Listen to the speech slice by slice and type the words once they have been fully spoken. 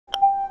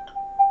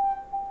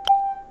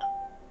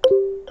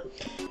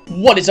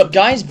What is up,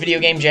 guys? Video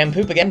Game Jam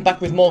Poop again, back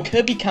with more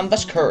Kirby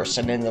Canvas Curse,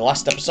 and in the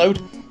last episode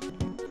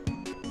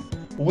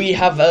we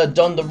have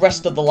done the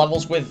rest of the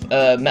levels with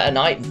Meta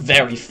Knight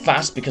very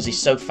fast because he's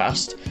so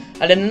fast,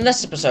 and in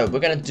this episode we're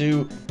going to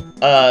do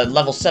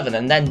level 7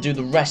 and then do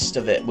the rest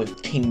of it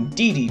with King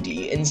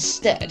Dedede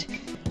instead.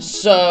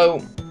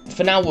 So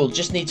for now we'll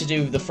just need to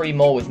do the 3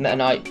 more with Meta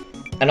Knight,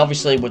 and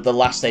obviously with the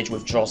last stage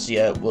with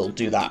Drawcia we'll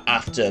do that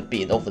after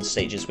being over the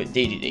stages with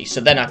Dedede,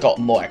 so then I got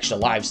more extra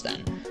lives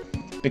then,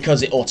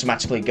 because it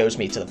automatically goes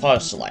me to the fire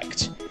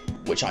select,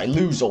 which I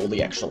lose all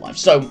the extra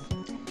lives. So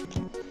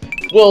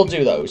we'll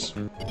do those.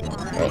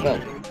 Right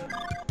then.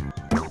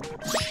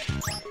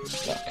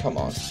 Oh, come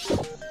on.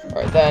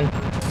 Right then.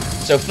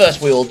 So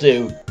first we will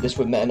do this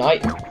with Meta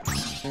Knight.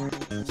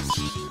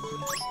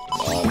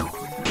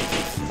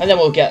 And then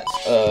we'll get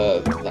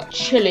that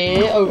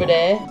chili over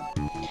there.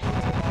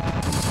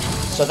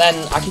 So then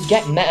I can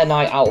get Meta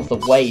Knight out of the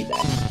way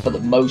then, for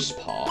the most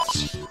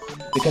part,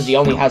 because he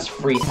only has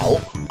 3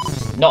 health.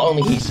 Not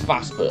only he's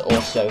fast, but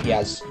also he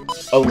has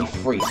only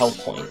 3 health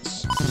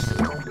points.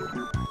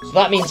 So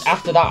that means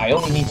after that I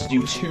only need to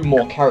do 2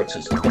 more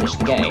characters to finish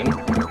the game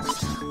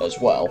as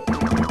well.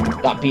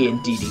 That being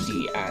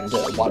Dedede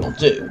and Waddle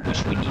Doo,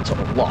 which we need to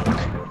unlock.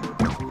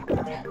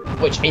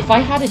 Which, if I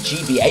had a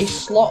GBA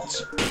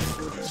slot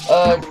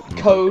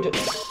code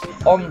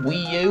on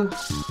Wii U,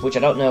 which I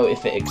don't know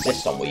if it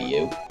exists on Wii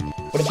U,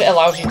 but if it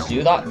allows you to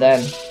do that,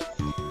 then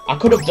I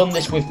could have done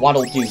this with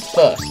Waddle Doo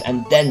first,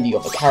 and then the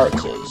other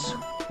characters.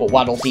 Well,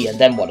 Waddle Dee and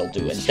then Waddle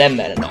Doo, and then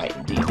Meta Knight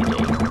and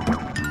Dedede.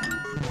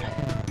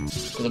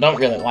 Because I don't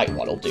really like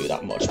Waddle Doo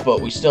that much,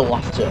 but we still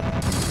have to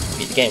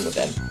beat the game with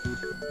him.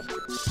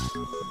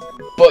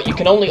 But you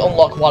can only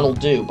unlock Waddle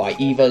Doo by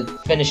either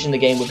finishing the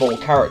game with all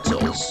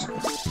characters,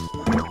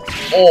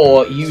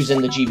 or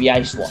using the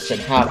GBA slots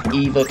and have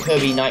either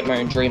Kirby Nightmare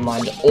in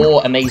Dreamland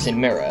or Amazing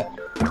Mirror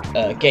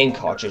game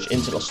cartridge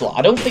into the slot.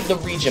 I don't think the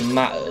region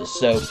matters,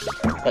 so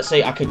let's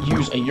say I could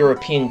use a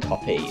European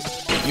copies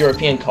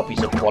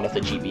of one of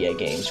the GBA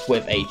games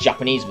with a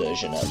Japanese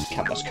version of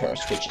Canvas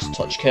Curse, which is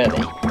Touch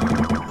Kirby.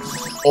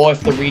 Or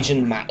if the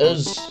region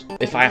matters,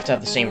 if I have to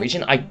have the same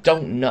region, I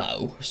don't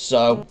know.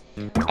 So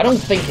I don't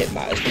think it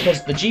matters,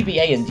 because the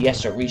GBA and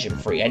DS are region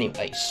free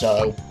anyway,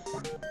 so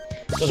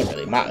it doesn't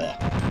really matter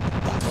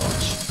that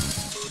much.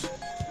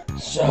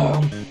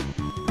 So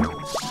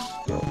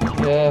go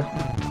over here.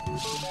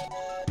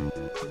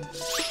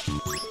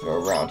 Go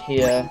around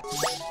here,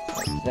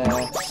 like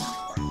there.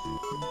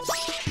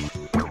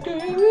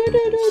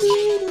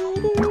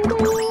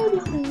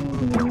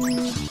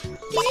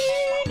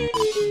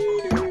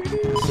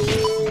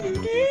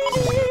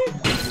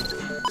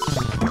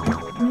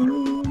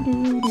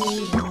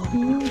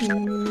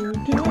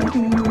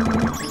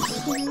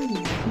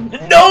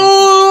 No!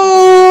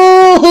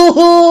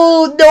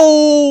 No!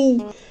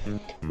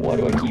 Why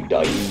do I keep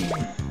dying?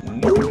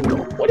 No!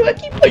 Why do I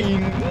keep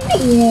dying? No!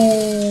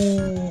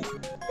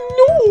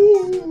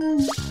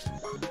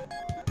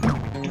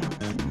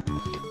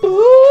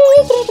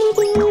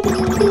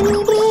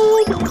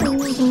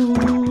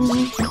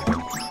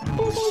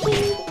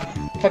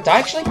 In fact, I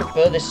actually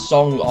prefer this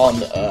song on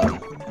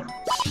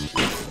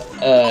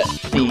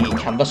the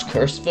Canvas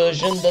Curse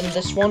version than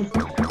this one,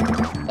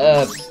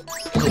 because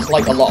it's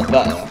like a lot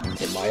better,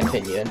 in my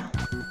opinion.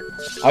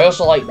 I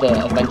also like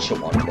the Adventure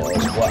one more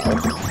as well,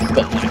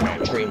 but Nightmare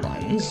and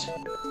Dreamlands,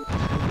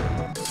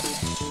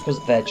 because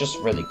they're just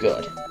really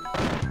good.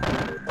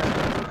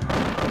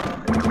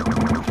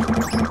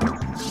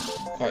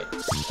 Right,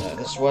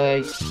 this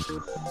way,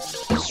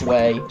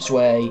 sway,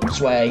 sway,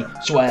 sway,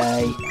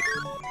 sway.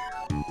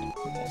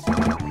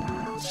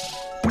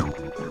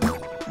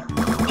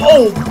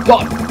 Oh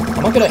god!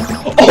 Am I gonna...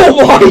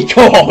 Oh my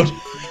god!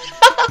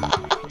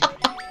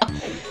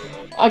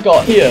 I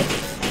got here.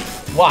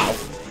 Wow.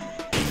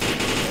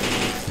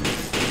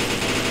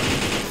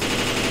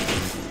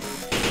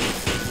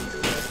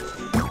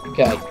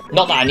 Okay,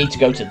 not that I need to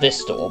go to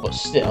this door, but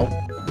still.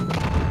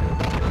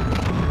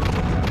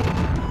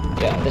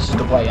 Yeah, this is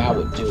the way I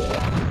would do it,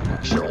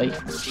 actually.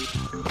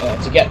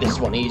 To get this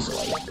one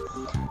easily.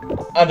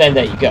 And then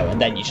there you go, and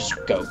then you just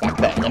go back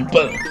there, and then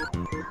boom!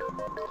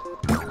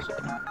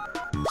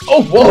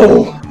 Oh,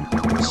 whoa!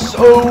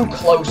 So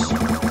close!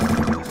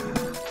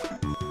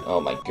 Oh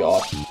my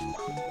god.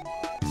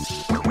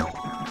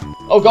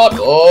 Oh god!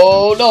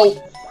 Oh no!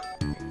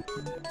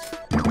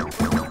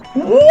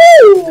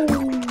 Woo!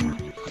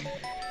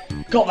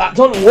 Got that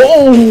done!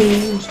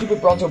 Whoa! Stupid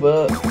Bronto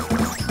Burt.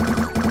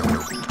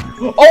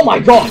 Oh my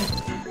god!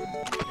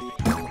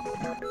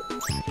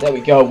 There we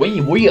go.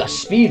 We are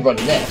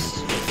speedrunning this.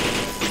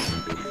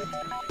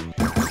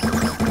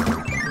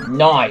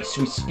 Nice.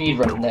 We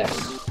speedrunning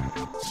this.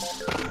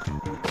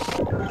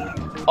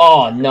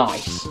 Oh,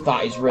 nice.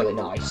 That is really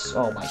nice.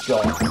 Oh my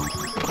god.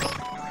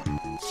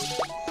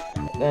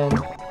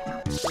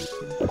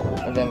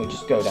 And then we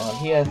just go down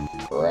here,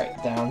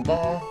 right down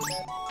there.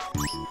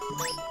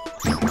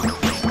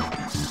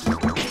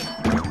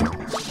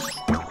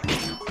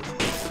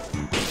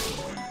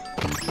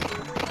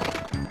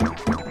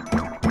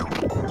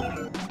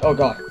 Oh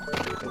god.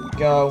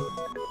 go.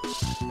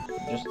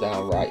 Just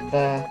down right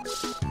there.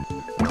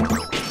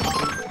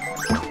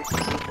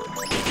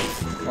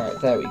 Alright,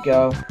 there we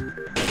go.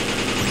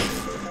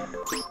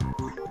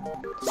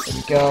 There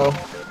we go.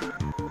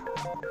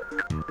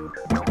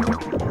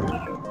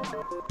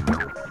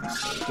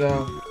 There we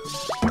go.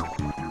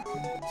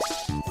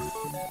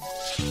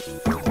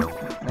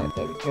 Alright,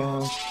 there we go.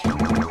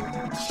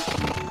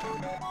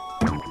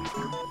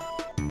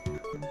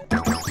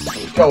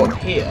 Go up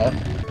here,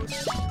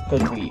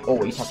 because we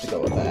always have to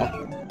go up there.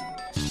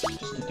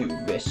 Just to do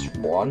this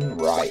one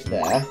right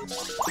there.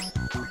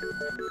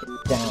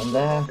 Get down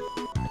there.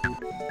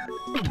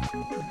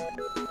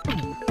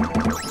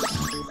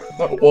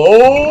 Oh,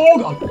 whoa!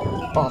 God.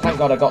 Oh, thank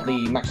God I got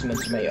the maximum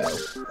tomato.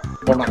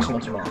 Or maximum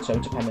tomato,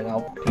 depending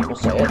how people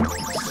say it.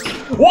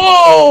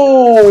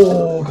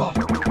 Whoa! God.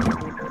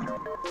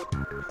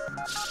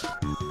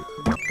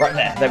 Right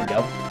there we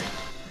go.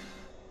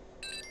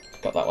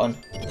 Got that one.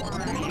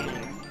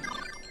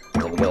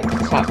 Then we're going to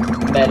tap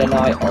Meta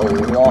Knight a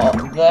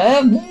lot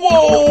there.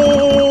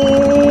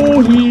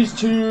 Whoa! He's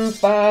too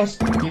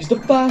fast. He's the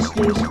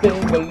fastest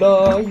thing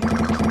alive.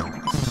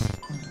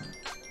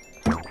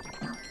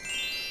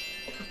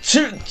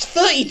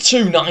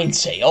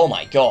 3290. Oh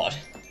my God.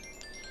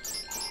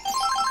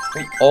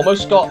 We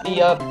almost got the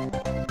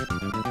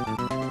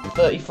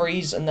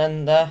 33s and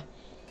then there.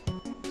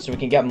 So we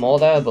can get more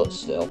there, but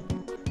still.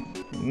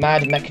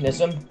 Mad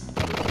mechanism.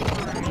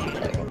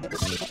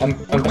 And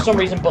for some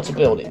reason, butter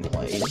building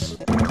plays.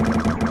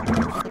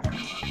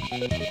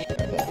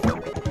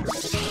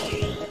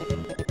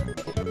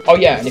 Oh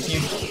yeah, and if you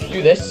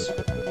do this,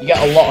 you get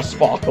a lot of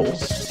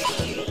sparkles.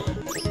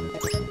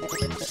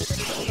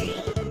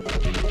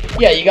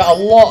 Yeah, you got a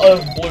lot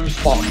of blue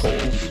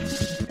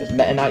sparkles. Because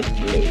Meta Knight's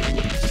blue.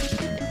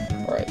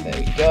 Alright, there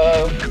we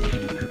go.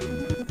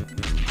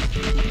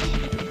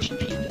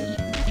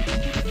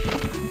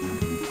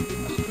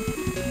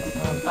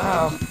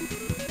 Ow.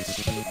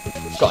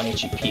 Got an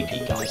itchy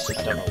pee-pee, guys. I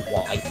don't know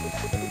why.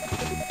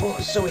 Oh,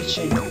 it's so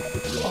itchy.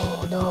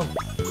 Oh, no. I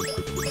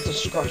have to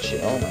scratch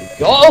it. Oh, my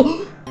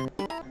God.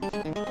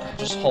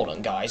 Just hold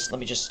on, guys. Let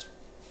me just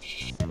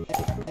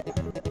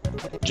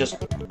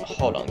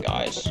hold on,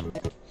 guys.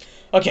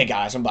 Okay,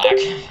 guys, I'm back.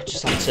 I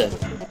just had to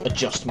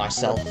adjust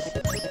myself.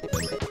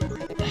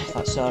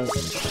 That's so,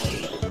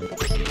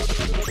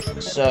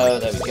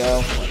 there we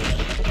go.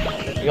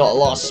 We got a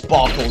lot of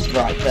sparkles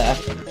right there.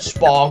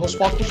 Sparkle,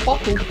 sparkle,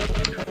 sparkle.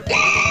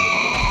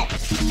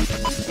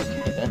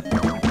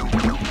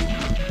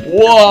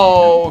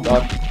 Whoa,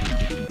 God.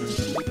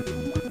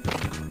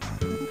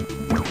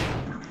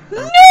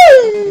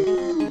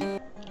 No!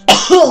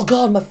 Oh,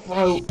 God, my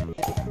throat.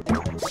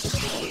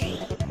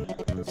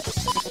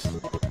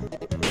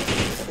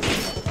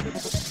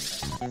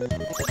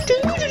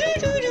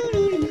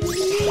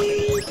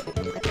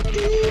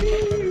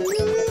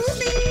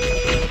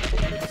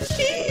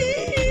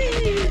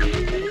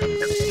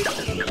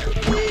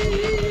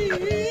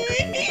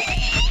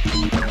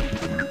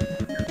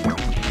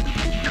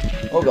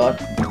 Oh God.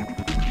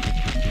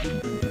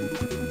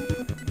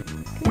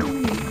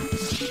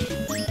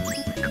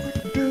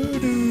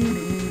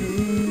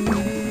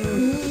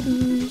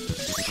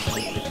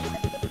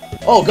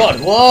 Oh God,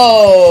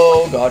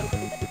 whoa, God.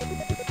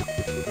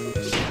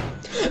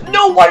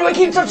 No, why do I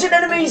keep touching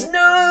enemies?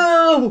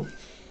 No!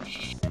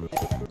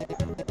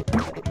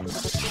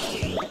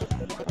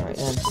 Alright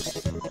then.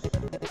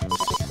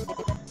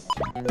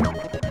 There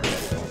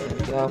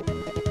we go.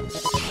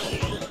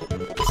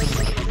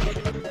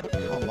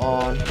 Come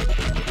on.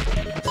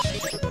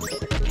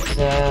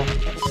 There.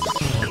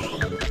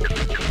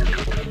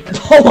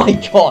 Oh my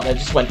God, I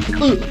just went,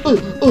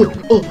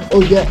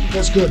 oh yeah,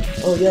 that's good.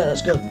 Oh yeah,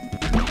 that's good.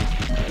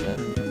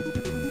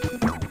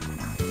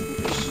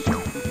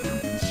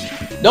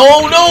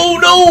 No, no,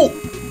 no!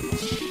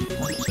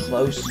 That was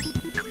close.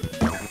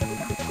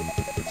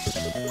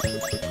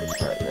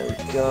 Alright, there we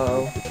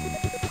go.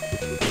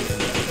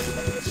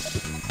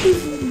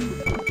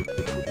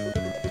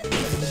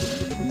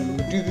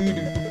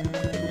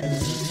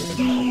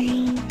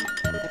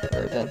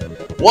 Alright then.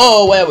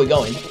 Whoa, where are we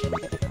going?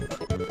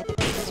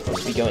 It's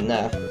supposed to be going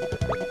there.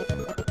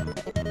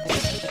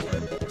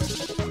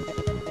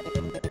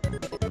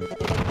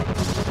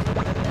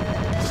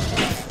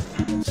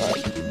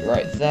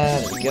 Right there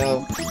we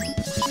go.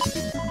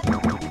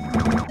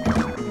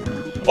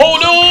 Oh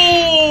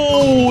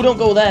no! Don't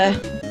go there.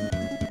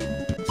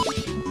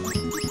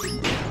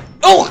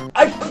 Oh!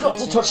 I forgot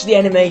to touch the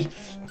enemy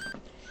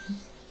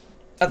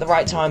at the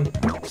right time.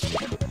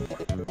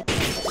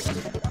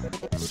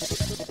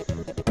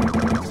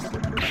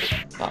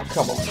 Oh,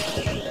 come on.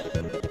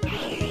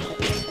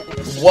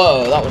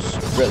 Whoa, that was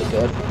really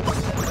good.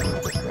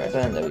 Right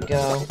then, there we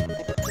go.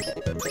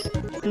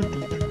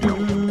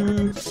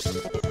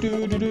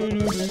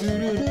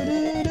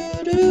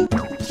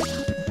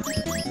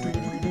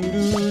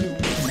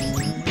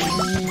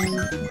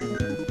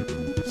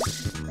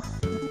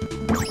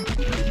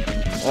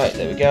 Alright,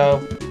 there we go.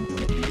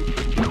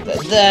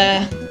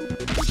 There.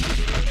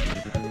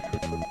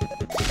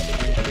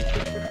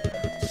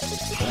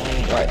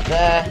 Right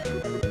there.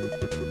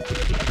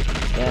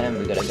 Then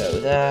we're gonna go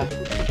there.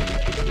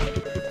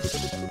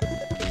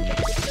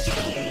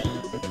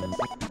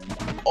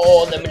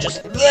 Oh, and then we're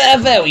just there.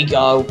 There we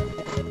go.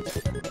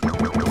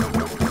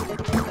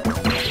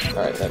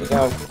 Alright, there we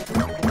go.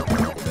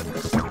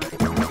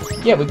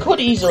 Yeah, we could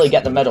easily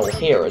get the medal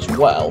here as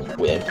well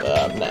with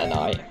Meta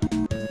Knight.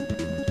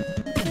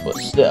 But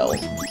still.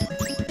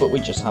 But we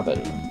just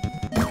haven't.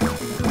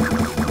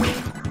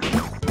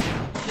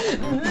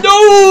 No!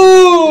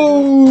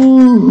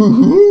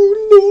 No!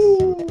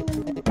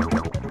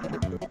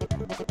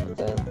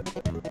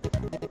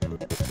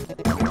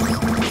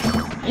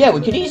 Yeah, we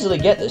could easily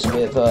get this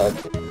with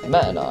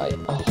Meta Knight.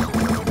 Oh, I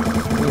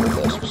agree with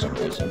this for some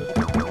reason.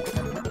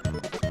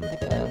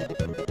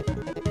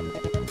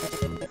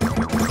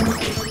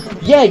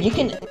 Yeah, you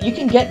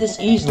can get this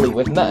easily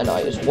with Meta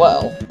Knight as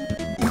well.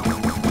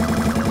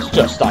 It's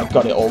just I've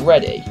got it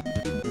already,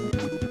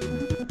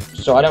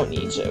 so I don't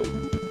need to.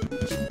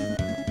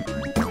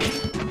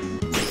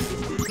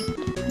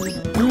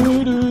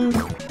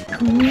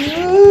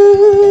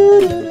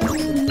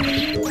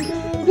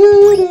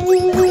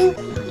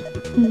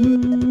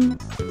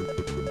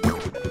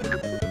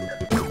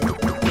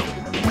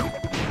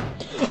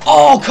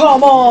 Oh,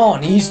 come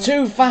on! He's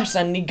too fast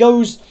and he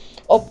goes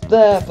up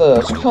there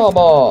first. Come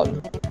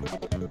on.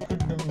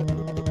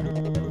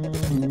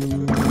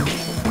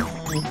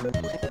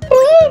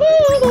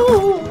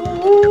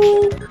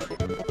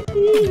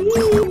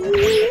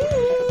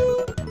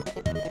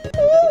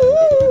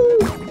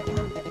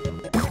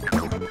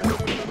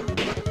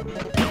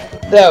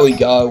 There we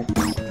go.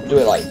 Do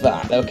it like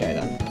that. Okay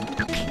then.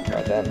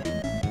 Right then.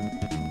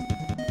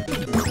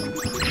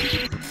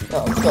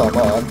 Oh, come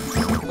on.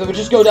 If we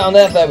just go down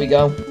there, there we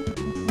go.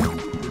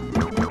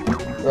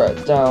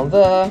 Right, down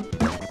there.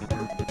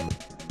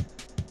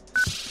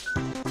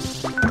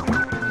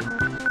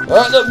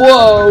 Alright,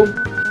 whoa!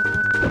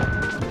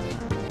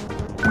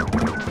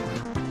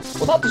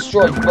 Well, that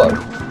destroyed both.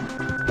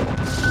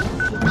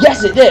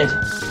 Yes, it did!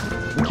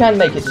 We can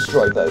make it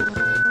destroy both.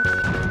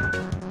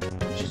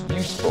 Which is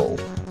useful.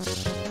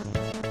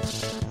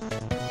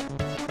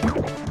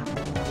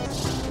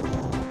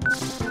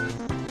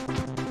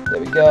 There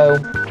we go.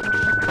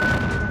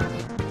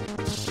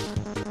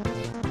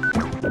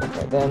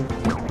 Right then.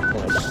 Then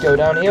I'll just go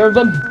down here and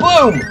then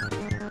BOOM!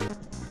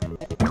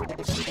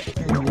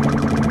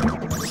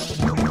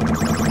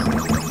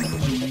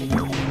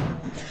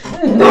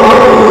 No!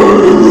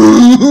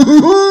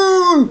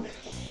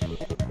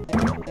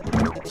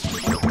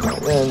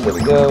 Right then, there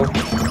we go.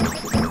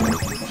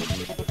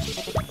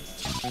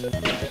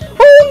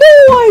 Oh no,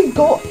 I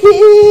got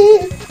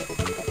hit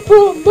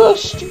from the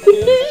stupid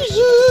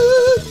laser!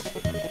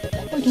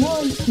 Why do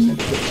I keep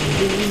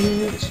getting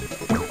hit?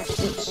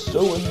 It's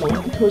so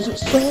annoying because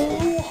it's so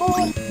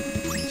hard.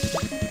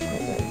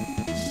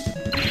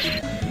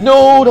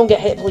 No, don't get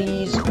hit,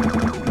 please.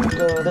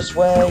 Go this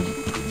way.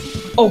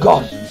 Oh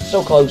god,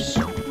 so close.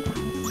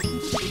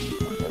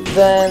 And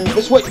then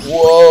this way.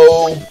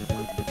 Whoa.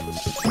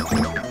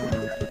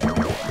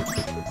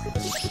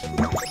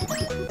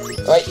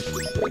 Alright,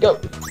 there we go.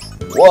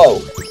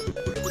 Whoa.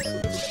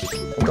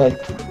 Okay.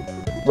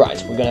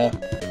 Right, we're gonna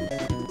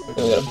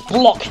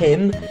block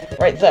him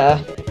right there.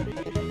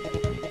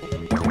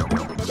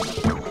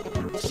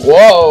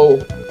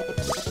 Whoa!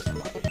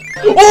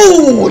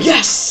 Oh,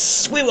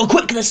 yes! We were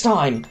quick this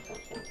time!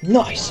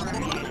 Nice!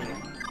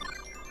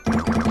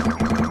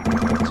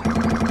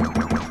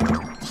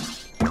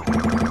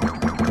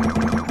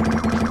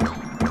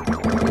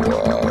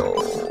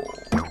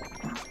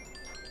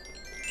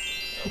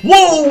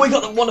 Whoa! We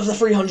got one of the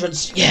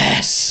 300s!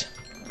 Yes!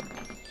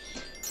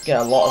 Get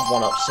a lot of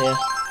one-ups here.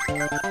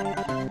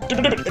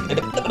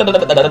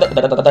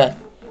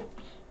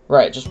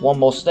 Right, just one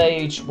more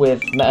stage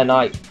with Meta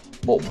Knight.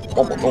 Well,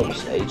 one more normal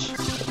stage.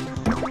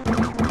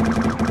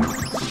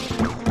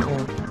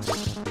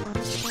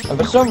 And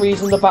for some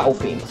reason, the battle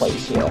theme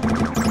plays here.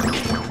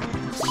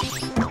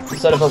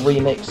 Instead of a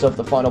remix of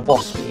the final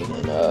boss theme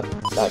in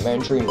Nightmare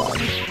in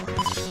Dreamland.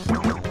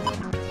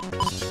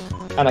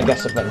 And I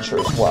guess Adventure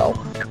as well.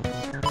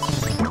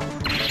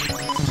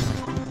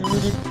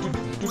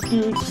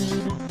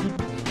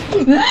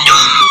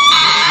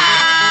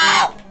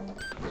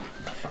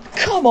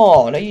 Come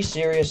on, are you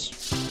serious?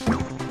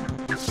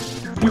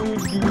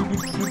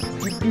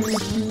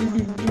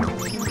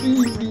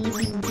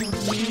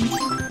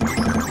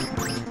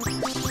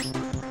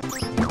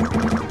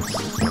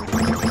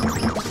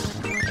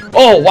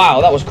 Oh wow,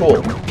 that was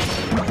cool.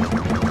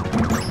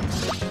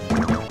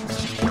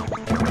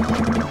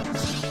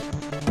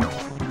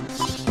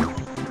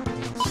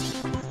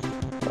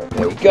 Right,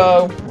 there we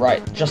go.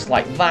 Right, just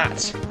like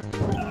that.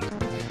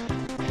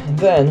 And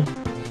then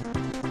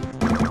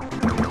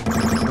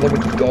we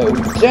can go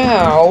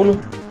down.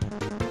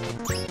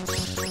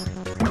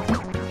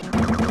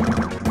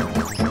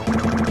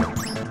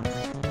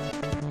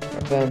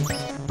 And then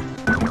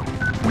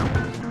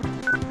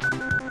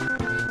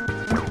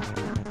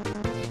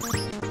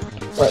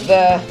right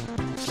there.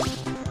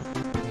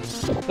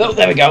 Oh,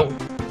 there we go.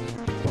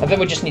 And then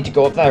we just need to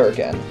go up there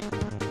again.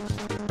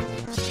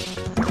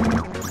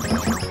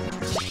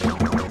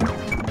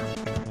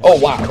 Oh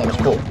wow, that was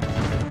cool.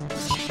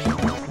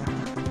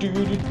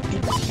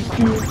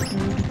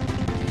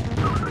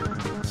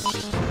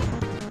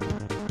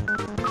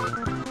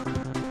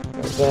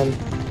 And then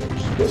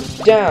just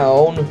go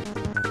down.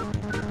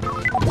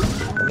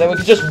 And then we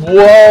can just,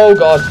 whoa,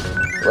 god.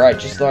 Right,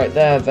 just right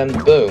there, then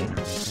boom.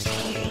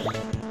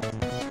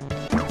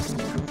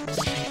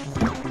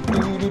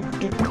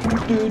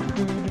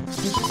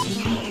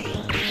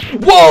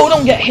 Whoa,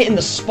 don't get hit in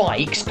the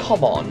spikes.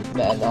 Come on,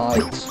 Meta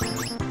Knight.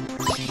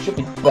 Should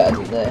be better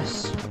than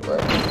this.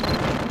 Right.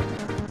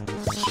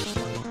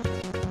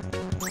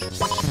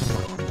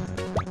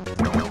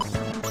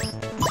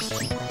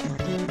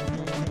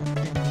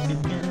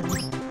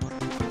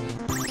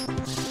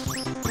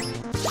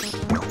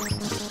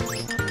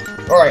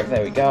 Alright,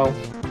 there we go.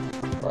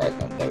 Alright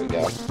then, there we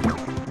go.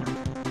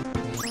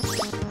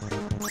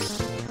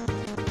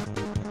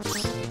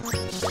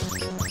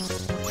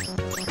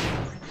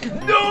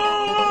 No!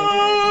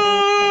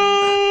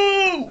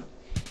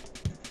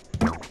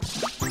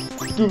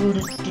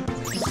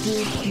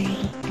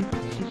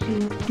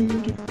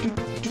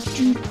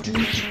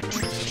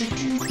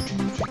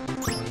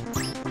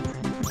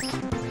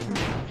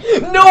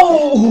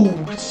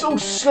 No! It's so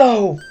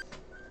slow!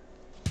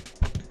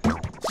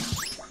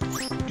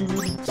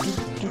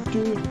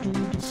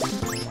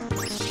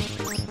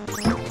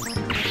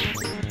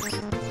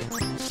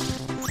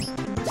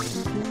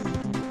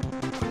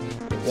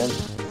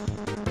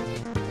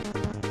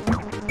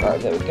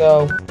 Alright, there we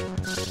go.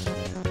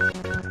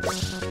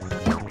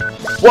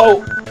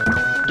 Whoa!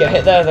 Get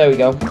hit there, there we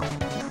go.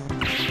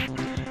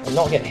 And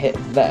not get hit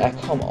there,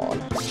 come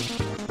on. I'm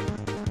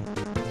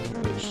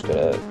just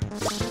gonna...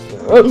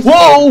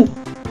 Whoa!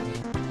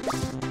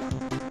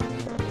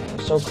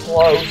 Okay, so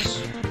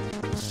close.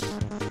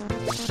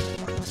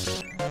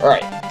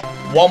 Alright,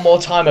 one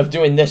more time of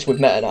doing this with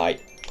Meta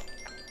Knight.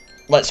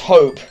 Let's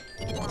hope.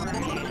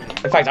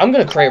 In fact, I'm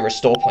gonna create a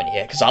restore point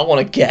here, because I want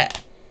to get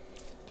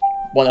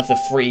one of the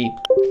free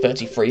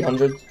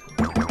 3300.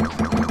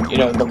 You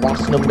know, the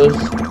last numbers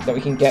that we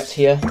can get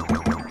here.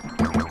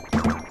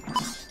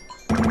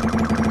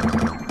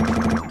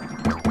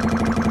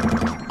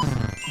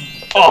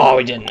 Oh,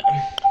 we didn't.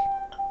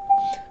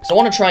 So I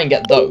want to try and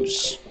get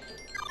those.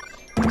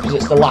 Because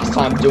it's the last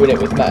time doing it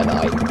with Meta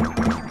Knight.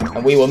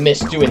 And we will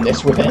miss doing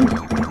this with him.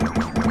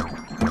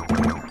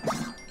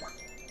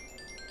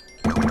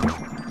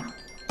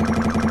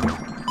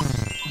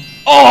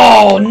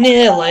 Oh,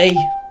 nearly!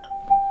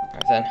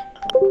 Right then.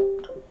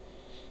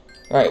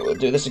 Alright, we'll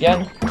do this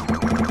again.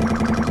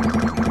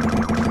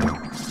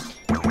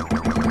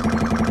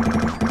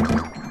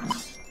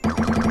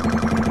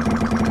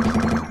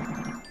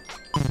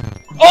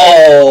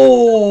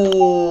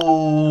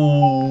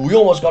 Oh! We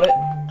almost got it.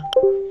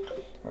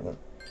 Right then.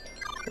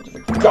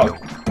 Go!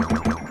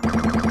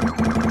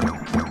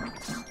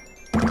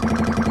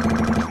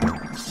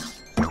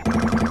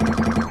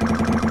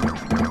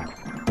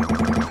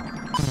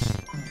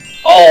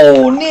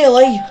 Oh,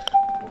 nearly!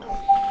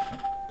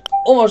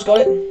 Almost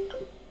got it.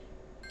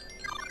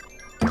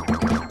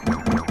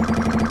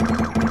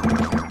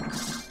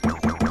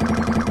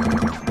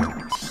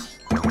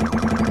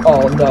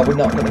 Oh no, we're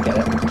not gonna get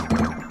it.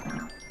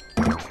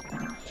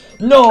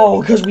 No,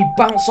 because we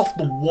bounce off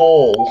the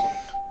wall.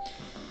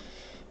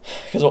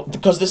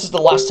 Because this is the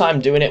last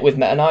time doing it with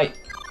Meta Knight,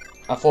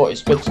 I thought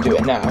it's good to do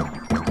it now,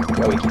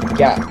 where we can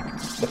get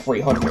the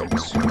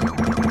 300s.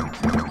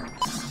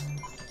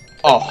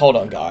 Oh, hold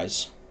on,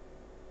 guys.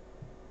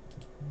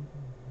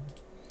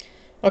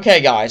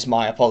 Okay, guys,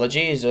 my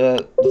apologies.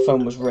 The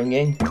phone was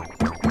ringing.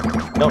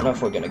 Don't know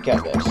if we're gonna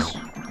get this.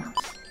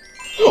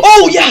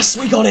 Oh, yes!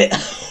 We got it!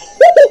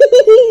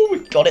 We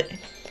got it.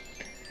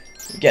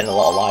 We're getting a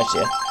lot of lives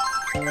here.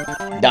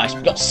 Nice,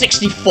 we got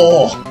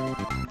 64!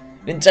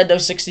 Nintendo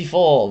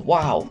 64.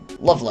 Wow,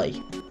 lovely.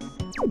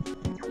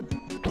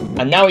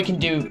 And now we can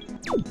do...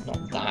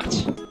 not that.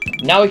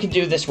 Now we can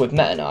do this with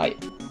Meta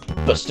Knight,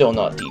 but still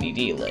not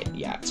DDD lit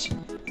yet.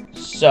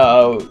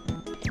 So...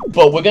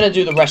 but we're going to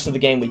do the rest of the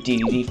game with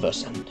DDD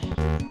first.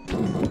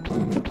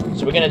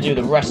 So we're going to do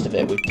the rest of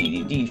it with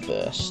DDD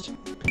first.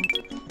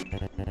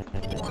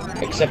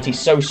 Except he's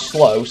so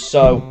slow,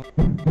 so...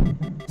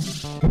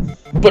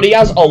 but he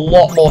has a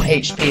lot more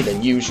HP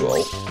than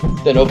usual,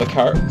 than other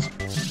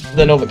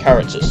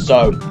characters,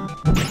 so...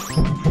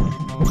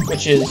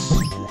 which is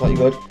quite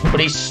good. But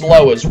he's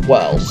slow as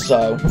well,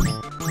 so...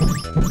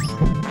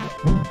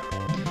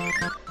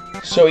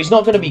 so he's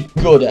not going to be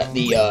good at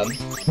the,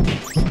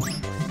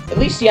 at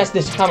least he has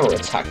this hammer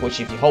attack, which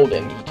if you hold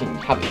him, you can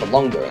have it for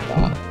longer at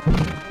that.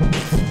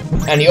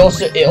 And it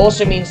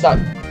also means that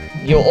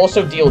you'll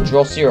also deal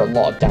Drawcia a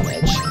lot of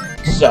damage.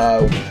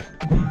 So...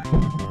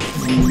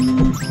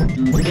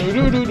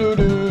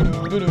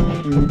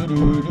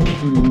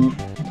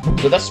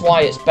 so that's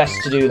why it's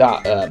best to do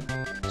that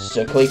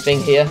circly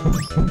thing here.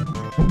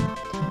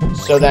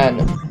 So then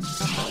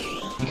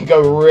you can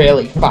go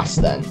really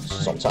fast then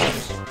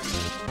sometimes.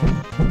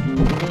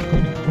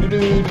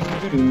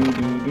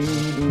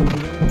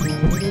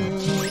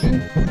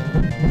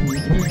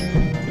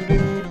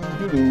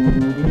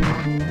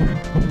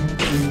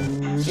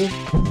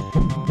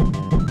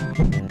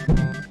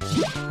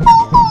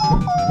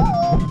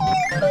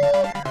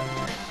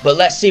 But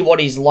let's see what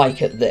he's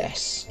like at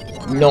this.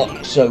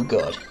 Not so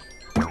good.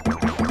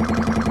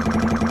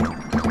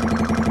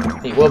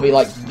 He will be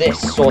like this,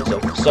 sort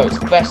of. So it's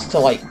best to,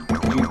 like,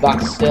 do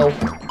that still.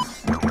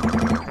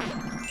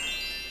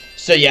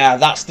 So yeah,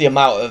 that's the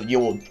amount of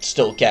you'll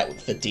still get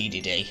with the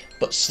DDD.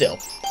 But still.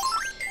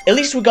 At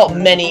least we got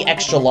many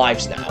extra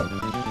lives now.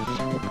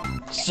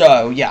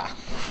 So, yeah.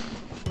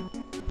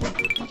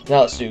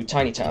 Now let's do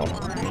Tiny Town.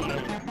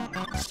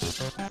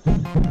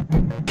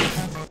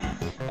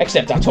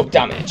 Except I took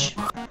damage.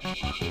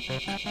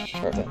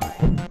 Right then.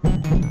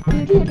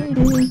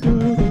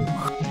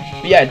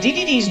 But yeah,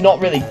 DDD's not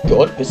really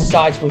good,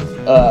 besides with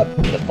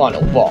the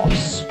final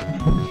boss.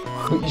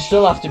 But you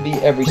still have to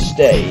beat every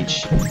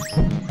stage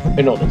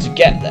in order to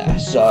get there,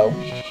 so,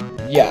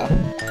 yeah.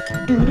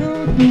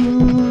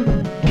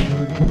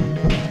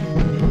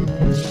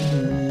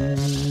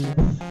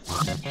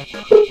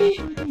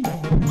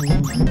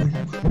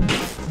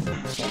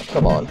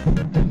 Come on.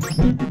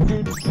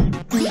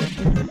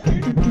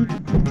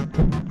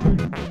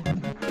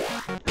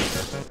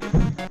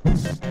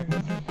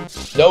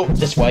 Nope,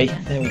 this way.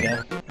 There we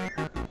go.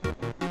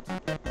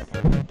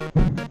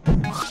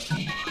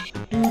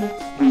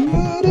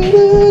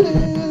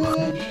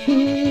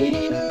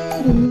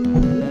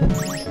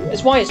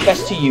 That's why it's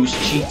best to use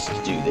cheats to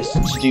do this,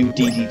 to do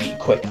DDD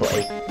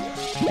quickly.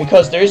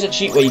 Because there is a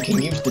cheat where you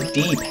can use the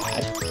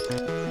D-pad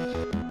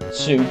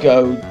to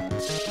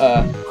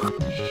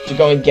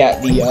go and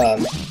get the,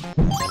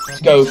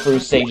 to go through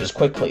stages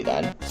quickly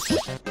then.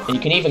 And you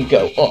can even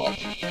go up.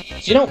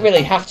 So you don't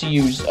really have to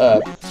use,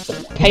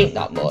 the paint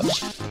that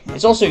much.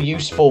 It's also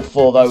useful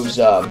for those,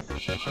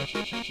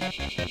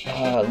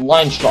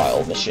 line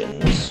trial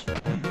missions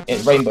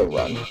in Rainbow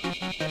Run.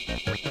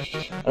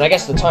 And I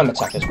guess the time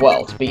attack as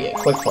well, to beat it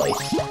quickly,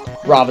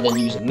 rather than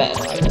using Meta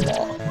Knight a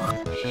lot.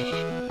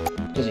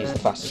 Because he's the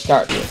fastest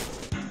character.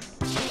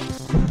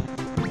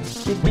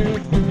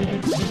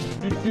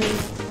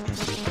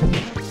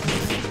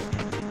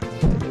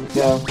 There we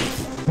go.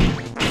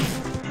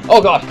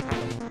 Oh god!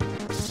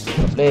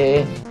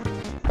 Lovely.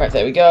 Right,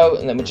 there we go,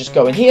 and then we'll just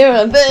go in here,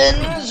 and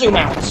then zoom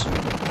out!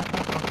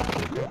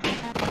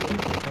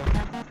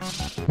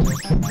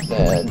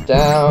 Then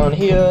down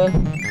here.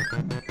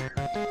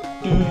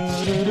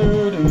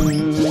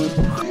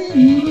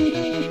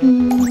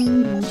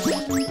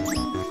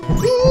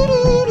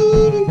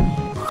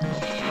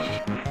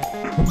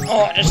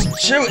 Oh, I just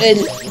shooted!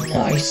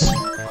 Nice.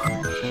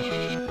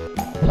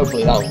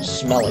 Hopefully that won't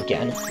smell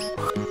again.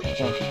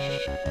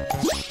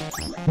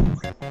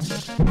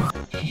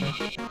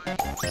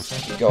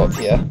 Go up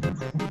here.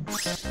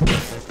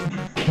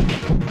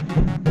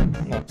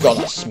 Oh god,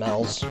 that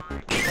smells.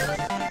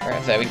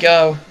 Alright, there we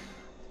go.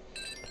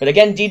 But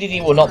again,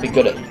 DDD will not be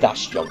good at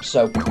dash jumps,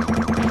 so...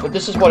 But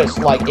this is what it's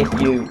like if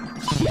you...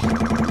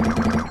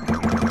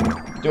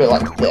 do it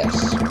like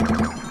this.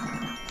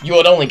 You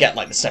would only get,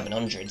 like, the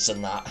 700s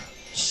and that.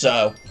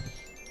 So...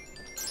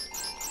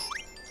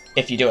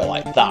 if you do it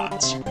like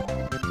that.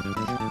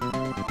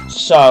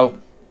 So...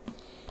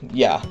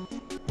 yeah.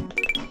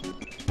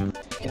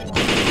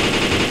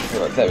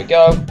 Right, there we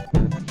go.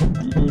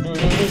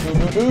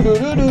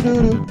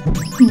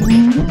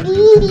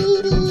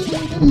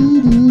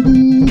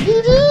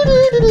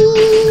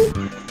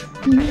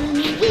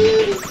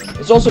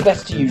 It's also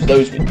best to use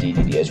those with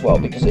DDD as well,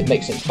 because it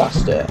makes it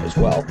faster as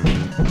well.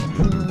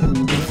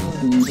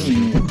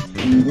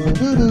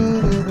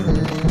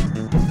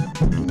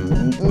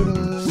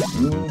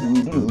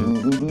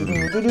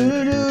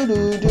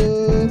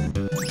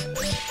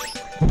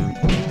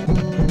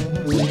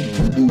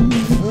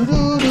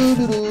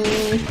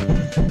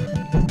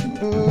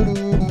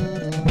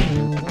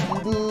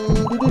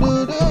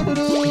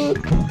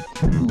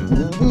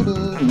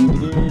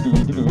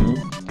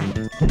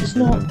 It's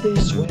not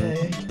this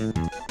way.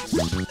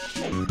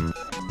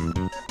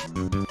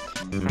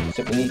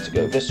 Except we need to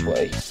go this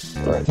way.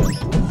 Right then.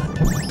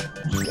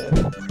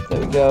 There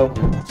we go.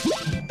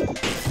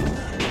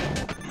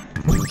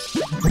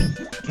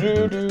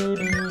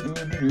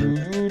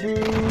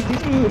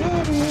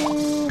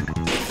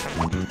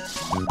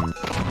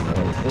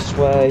 This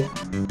way.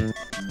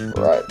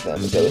 Right, then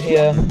we go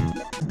here.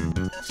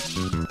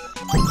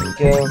 There we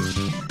go.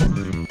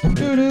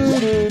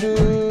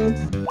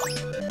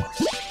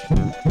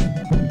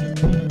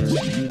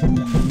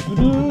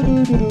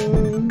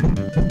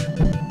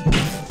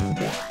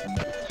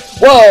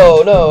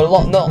 Whoa, no,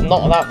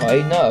 not that way,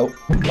 no.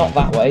 Not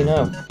that way,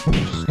 no.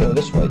 Just go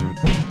this way.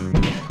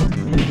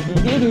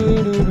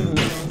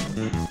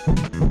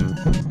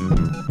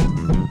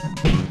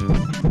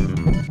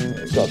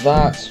 Got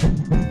that.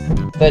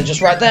 Then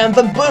just right there, and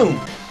then boom!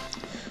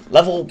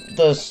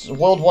 The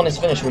World 1 is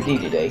finished with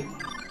DDD.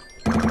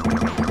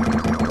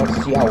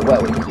 Let's see how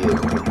well we can do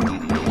with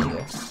DDD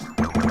here.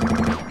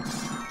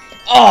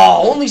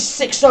 Oh, only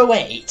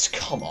 608?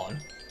 Come on.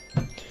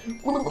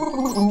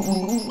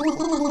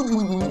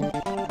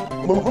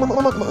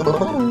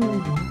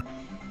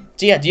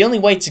 So yeah, the only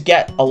way to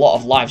get a lot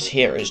of lives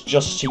here is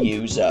just to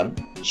use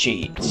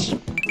cheats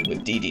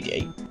with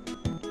DDD.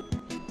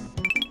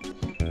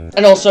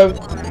 And also,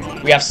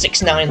 We have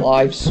 69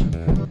 lives.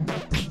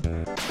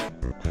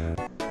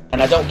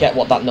 And I don't get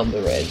what that number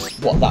is,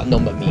 what that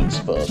number means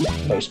for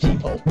most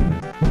people.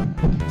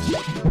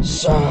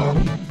 So,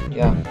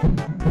 yeah.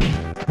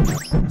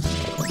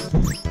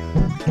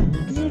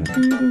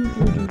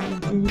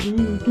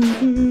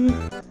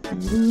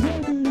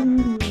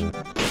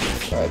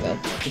 Alright then.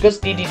 Because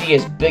DDD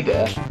is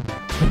bigger,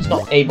 it's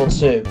not able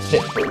to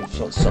fit through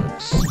for some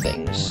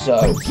things,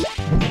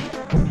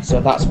 so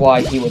that's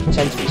why he would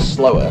tend to be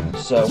slower,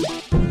 so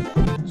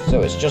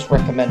it's just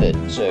recommended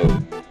to...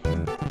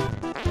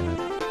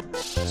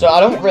 So I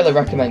don't really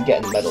recommend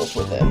getting medals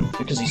with him,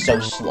 because he's so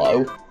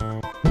slow.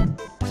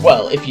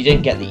 Well, if you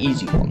didn't get the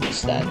easy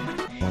ones, then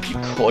you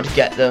could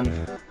get them.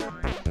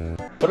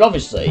 But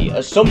obviously,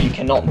 some you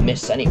cannot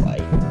miss anyway.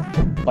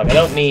 Like, I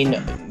don't mean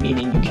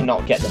meaning you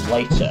cannot get them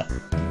later.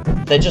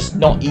 They're just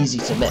not easy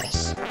to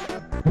miss.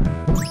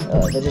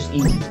 They're just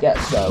easy to get,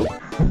 so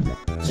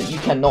you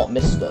cannot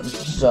miss them.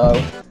 So,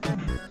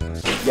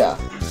 yeah.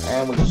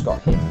 And we just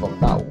got hit from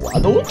that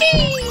Waddle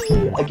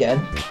Dee again.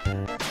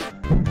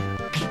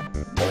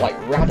 More like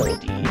Raddle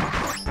Dee.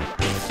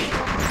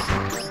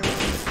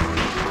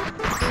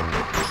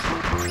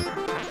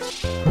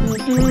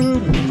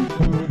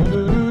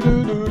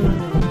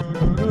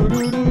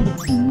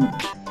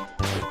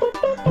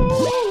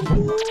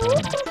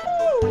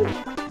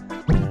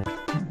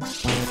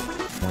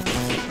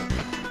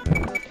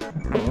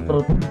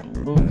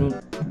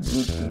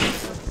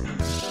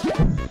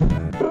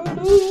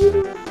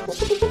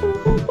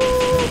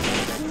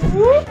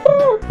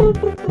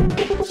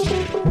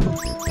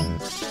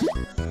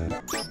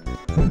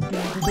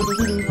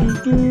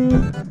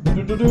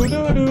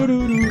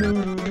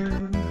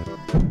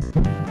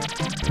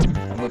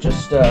 We'll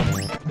just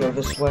go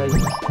this way.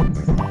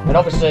 And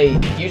obviously,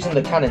 using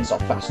the cannons are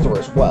faster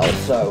as well,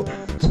 so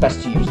it's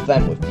best to use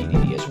them with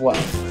DDD as well.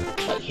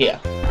 Like here.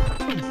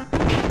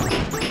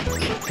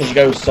 Because you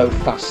go so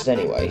fast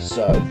anyway,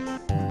 so...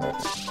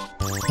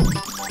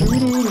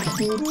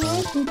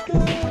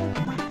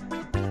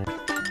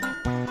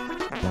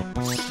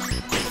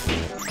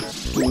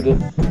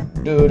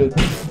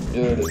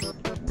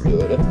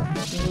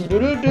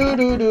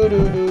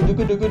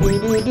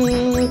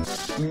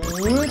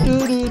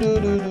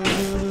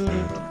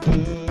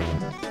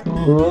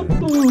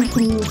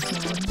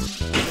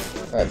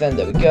 Alright then,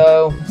 there we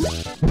go.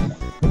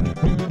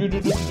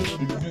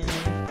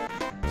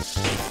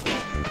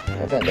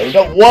 Alright then, there we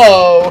go.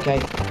 Whoa! Okay.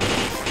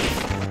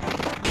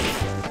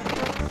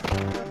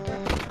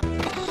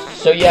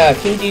 So yeah,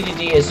 King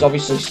DDD is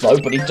obviously slow,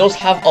 but he does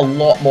have a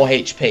lot more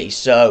HP,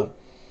 so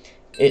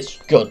it's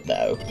good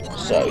though.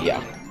 So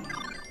yeah.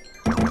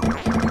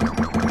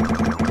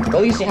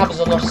 At least he has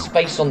enough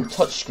space on the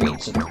touchscreen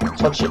to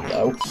touch it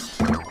though.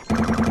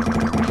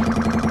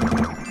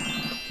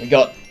 We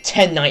got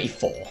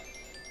 1094.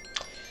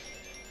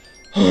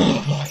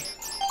 Oh boy.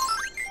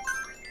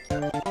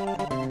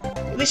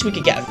 At least we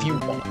could get a few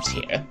one-ups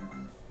here.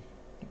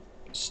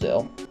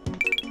 Still.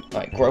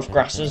 Alright, growth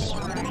grasses.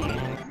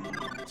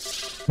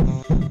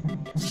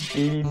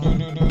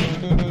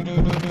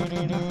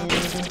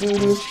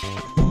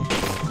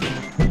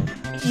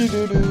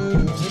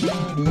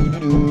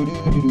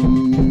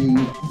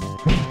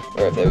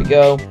 Alright, there we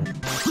go.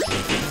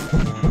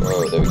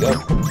 Oh, there we go.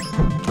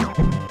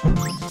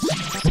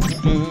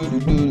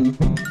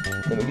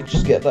 Then we could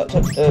just get that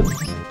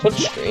touch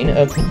screen,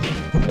 a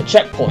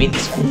checkpoint.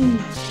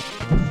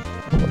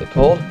 What they're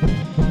called.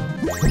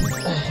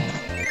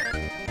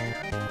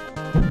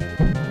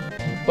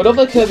 But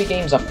other Kirby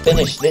games I've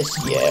finished this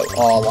year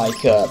are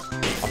like, I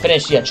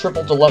finished, yeah,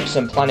 Triple Deluxe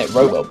and Planet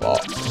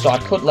Robobot, so I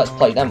could let's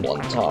play them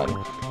one time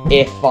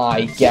if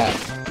I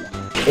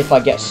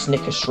get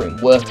Snicker Stream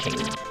working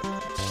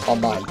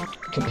on my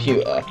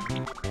computer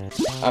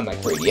and my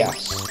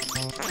 3DS.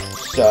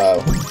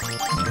 So,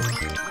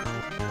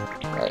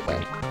 right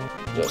then,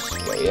 just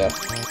go here.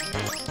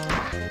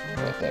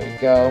 Right, there we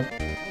go.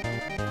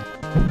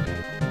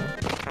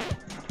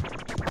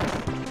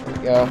 There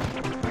we go.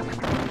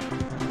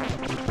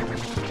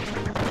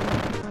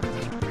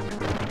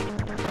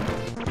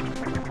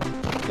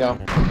 Go.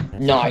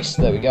 Nice,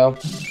 there we go.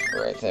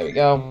 Right, there we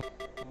go.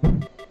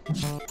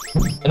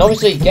 And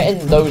obviously,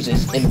 getting those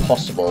is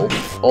impossible.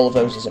 All of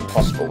those is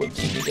impossible with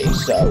DDD,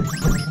 so...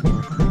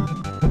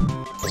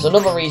 There's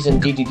another reason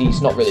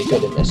DDD's not really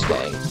good in this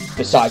game,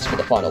 besides for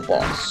the final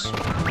boss.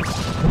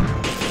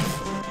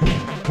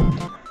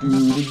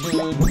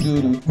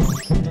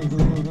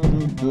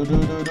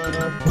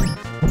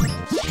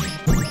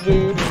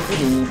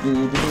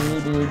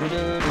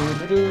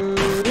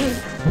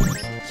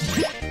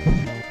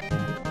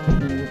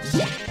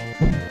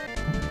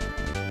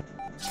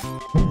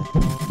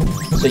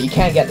 So you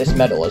can get this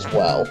medal as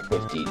well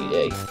with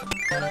DDD.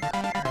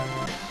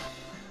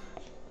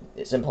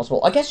 It's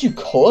impossible. I guess you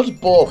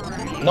could, but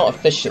not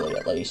officially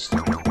at least.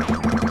 Okay.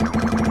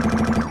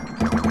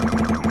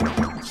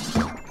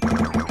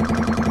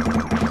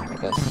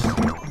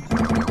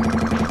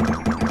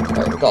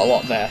 Alright, we've got a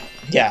lot there.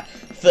 Yeah,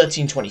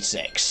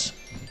 1326.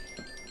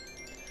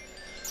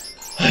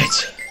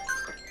 Right.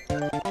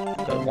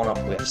 We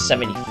have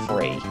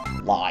 73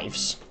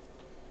 lives.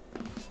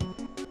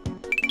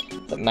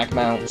 The mag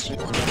mount.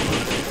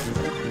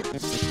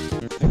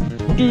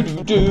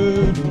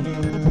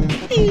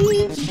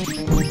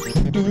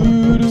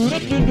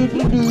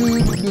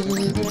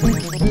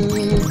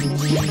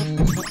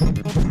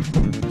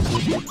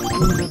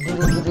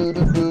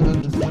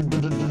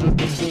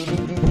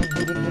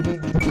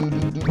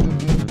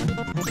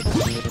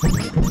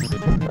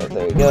 Right,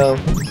 there we go.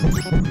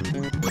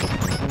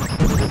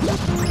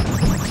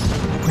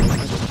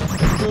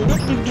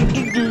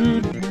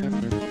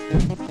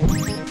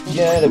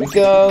 Yeah, there we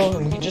go.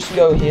 And we can just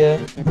go here.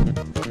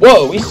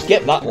 Whoa, we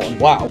skipped that one.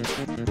 Wow.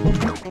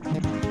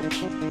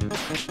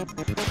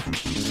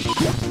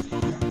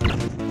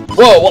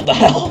 Whoa, what the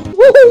hell?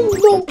 Woohoo,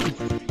 no.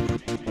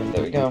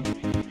 There we go.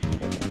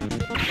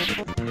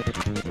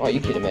 Oh, are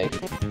you kidding me?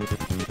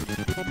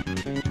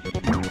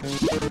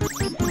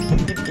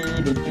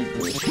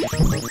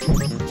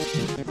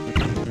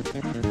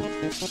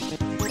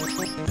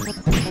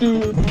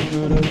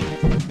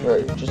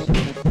 Right, just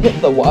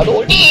hit the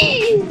waddle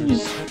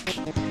knees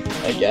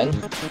again.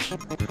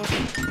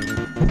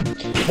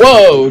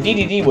 Whoa,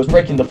 DDD was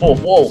breaking the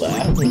fourth wall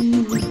there.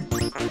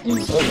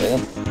 Okay.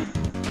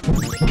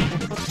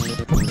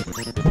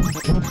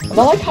 And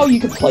I like how you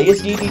can play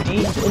as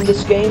DDD in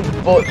this game,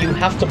 but you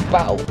have to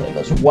battle him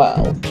as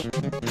well,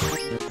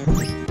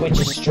 which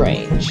is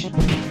strange.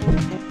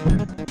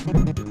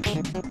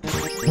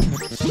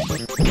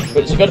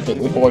 But it's a good thing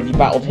we've already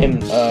battled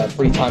him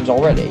 3 times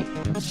already.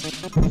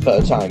 The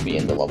third time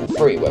being the level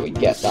 3, where we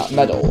get that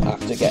medal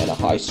after getting a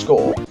high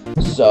score.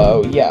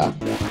 So, yeah.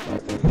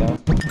 Right, there we go.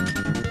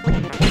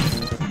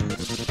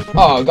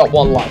 Oh, I've got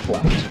 1 life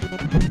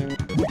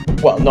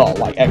left. Well, not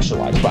like extra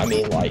life, but I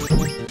mean like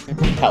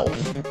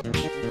health.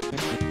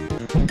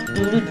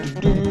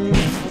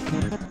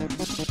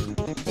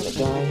 Gonna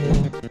die here.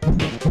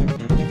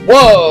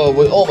 Whoa!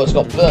 We almost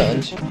got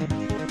burned.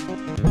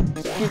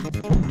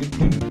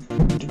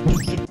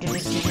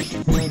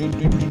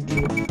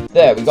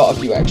 There, we got a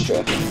few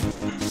extra.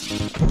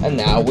 And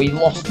now we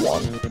lost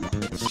 1.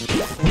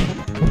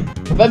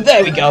 But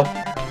there we go!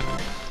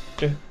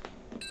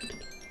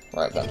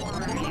 Right then.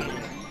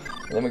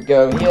 And then we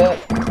go here.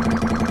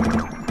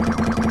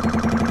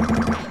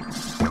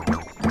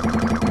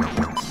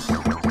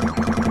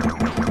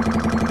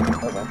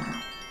 Okay.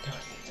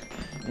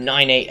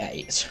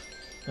 988.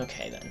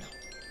 Okay then.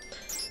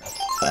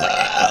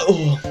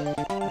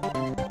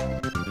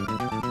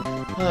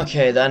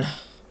 Okay then.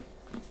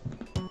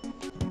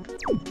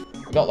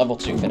 We got level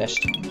 2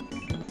 finished.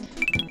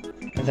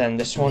 And then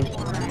this one.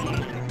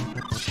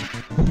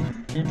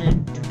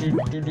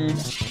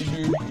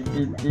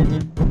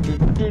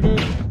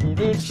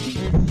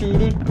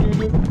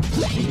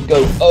 Go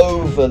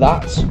over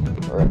that.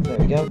 Alright, there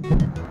we go.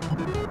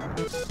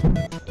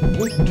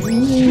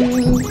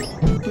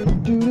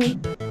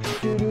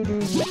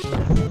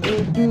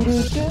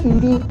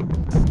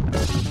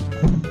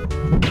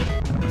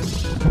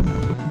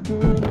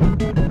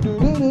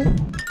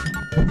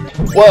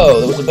 Whoa,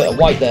 there was a bit of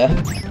white there. I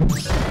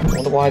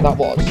wonder why that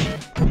was.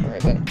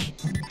 Alright then.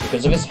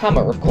 Because of his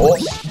hammer, of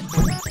course.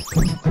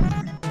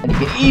 And you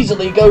can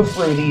easily go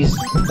through these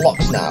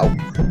blocks now.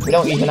 We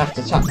don't even have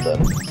to tap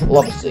them. Well,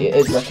 obviously, it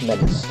is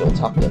recommended to still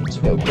tap them to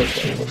go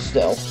quickly, but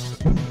still.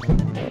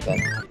 Alright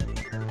then.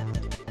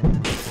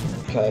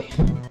 Okay.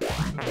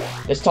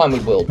 This time we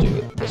will do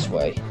it this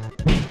way.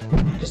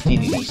 Because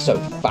DDD's so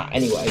fat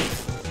anyway.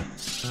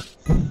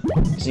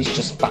 Because he's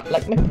just fat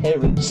like my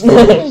parents.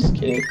 Just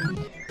kidding.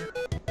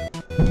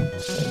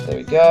 There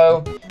we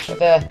go. Right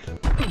there.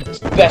 It's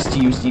best to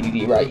use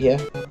DDD right here.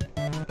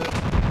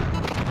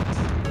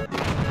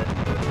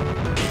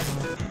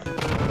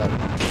 Then,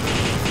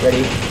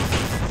 ready?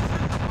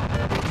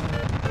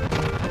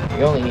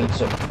 We only need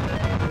to...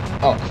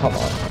 Oh, come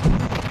on.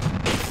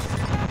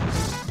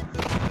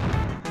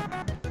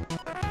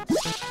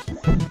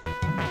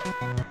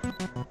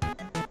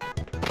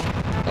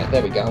 Right,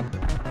 there we go.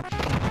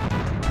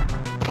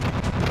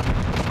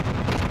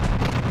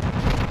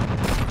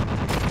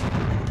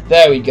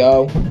 There we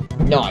go.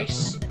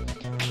 Nice.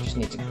 Just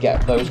need to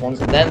get those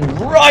ones and then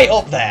right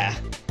up there.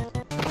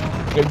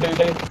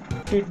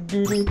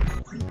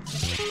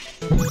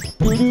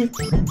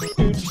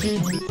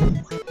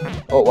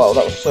 Oh wow,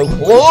 that was so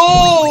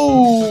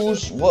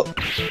close. What?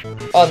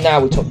 Oh, now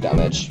we took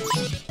damage.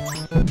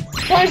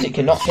 Surprised it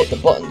cannot hit the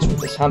buttons with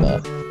this hammer,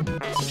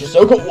 which is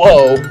so cool.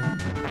 Whoa.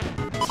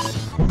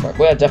 Right,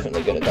 we're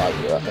definitely gonna die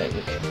here, I think.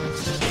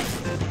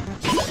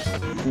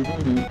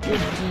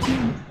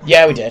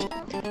 Yeah, we did.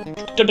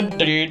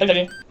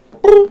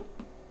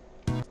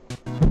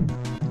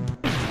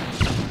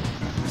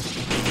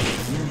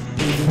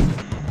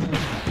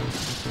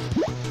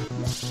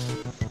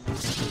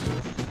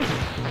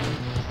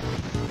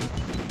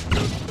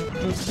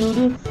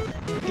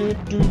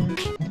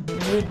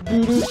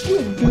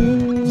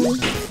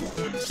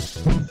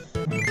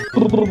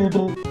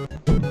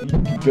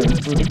 Go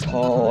for the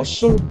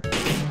castle.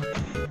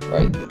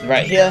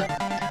 Right here.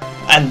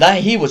 And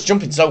that he was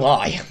jumping so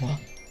high.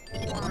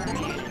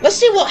 Let's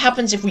see what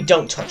happens if we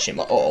don't touch him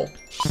at all.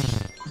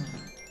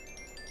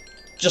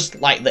 Just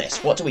like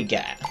this. What do we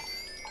get?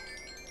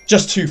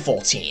 Just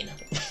 214.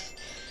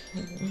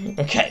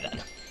 Okay,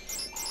 then.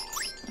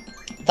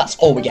 That's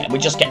all we get. We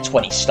just get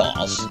 20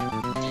 stars.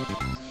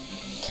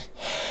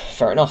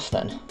 Fair enough,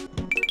 then.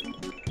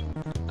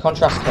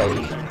 Contrast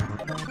cave.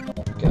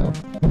 Go.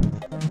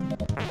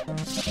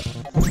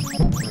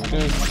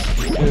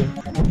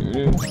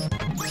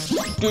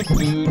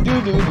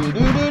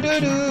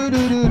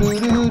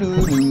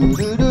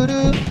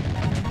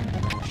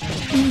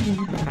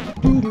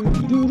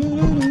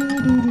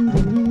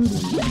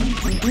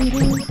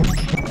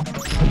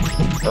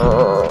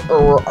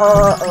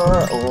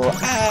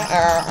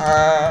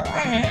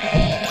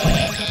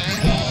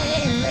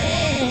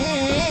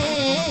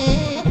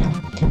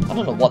 I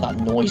don't know what that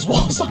noise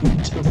was I'm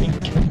doing.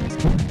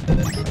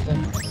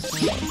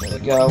 There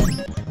we go.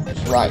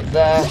 It's right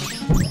there.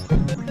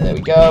 There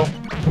we go.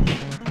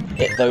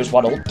 Hit those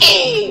waddle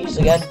keys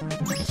again.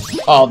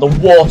 Oh, the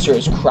water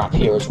is crap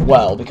here as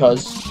well,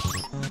 because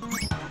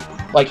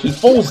like he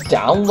falls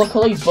down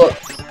luckily, but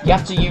you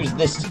have to use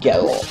this to get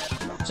up.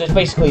 So it's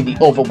basically the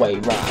other way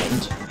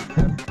round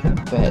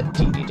for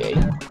DDD.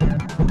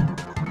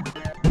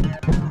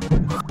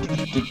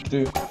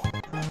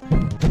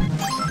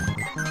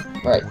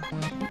 Right.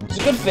 It's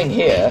a good thing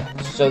here,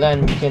 so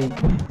then you can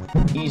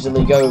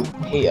easily go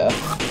here,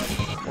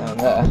 down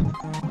there.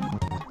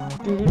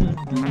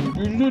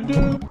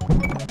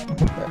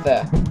 Right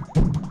there.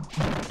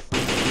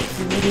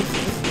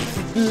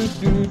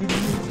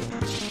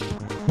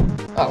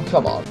 Oh,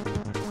 come on.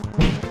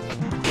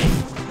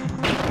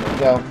 There we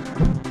go.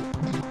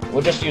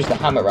 We'll just use the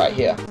hammer right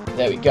here.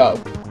 There we go.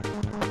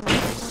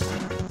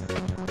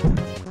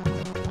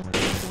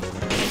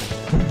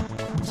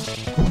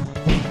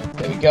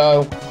 There we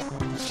go.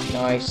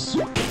 Nice.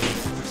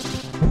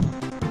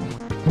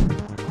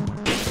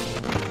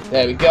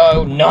 There we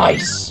go.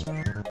 Nice!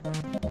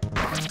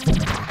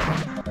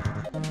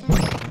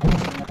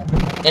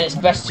 And it's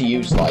best to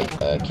use, like,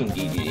 King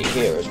DDD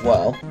here as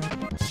well,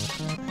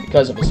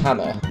 because of his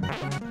hammer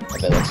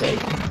ability,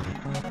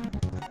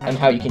 and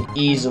how you can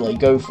easily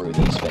go through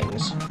these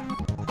things.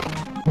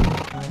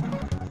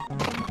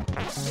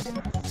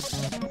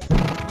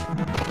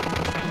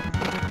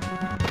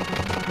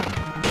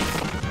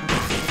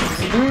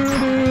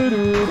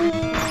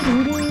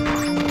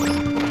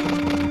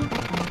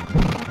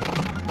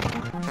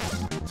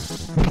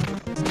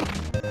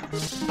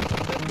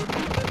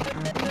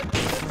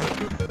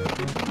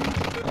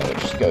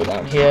 Go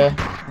down here,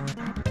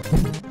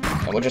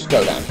 and we'll just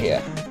go down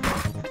here.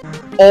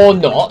 Or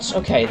not.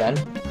 Okay, then.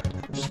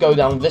 We'll just go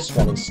down this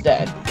one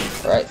instead.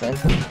 Alright, then.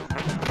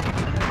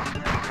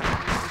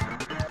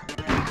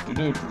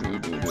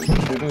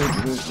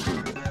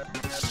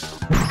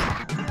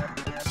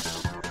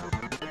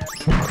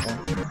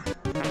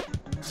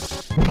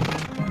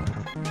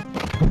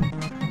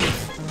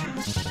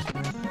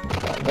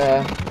 Down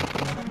there.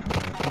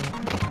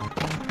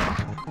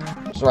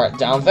 Right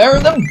down there,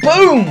 and then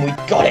boom! We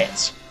got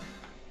it!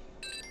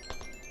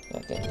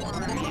 Okay.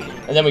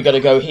 And then we gotta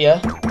go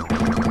here.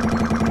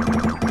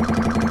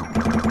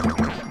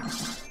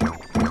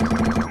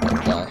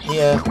 Right down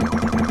here.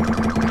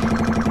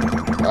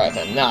 Alright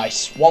then,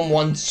 nice.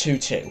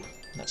 1122.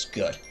 That's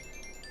good.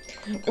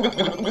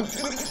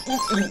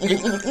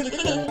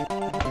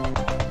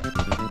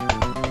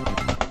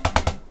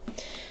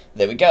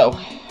 There we go.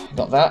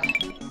 Got that.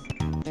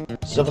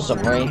 Silver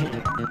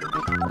submarine.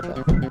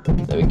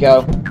 There we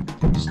go.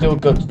 Still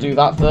good to do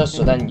that first,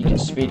 so then you can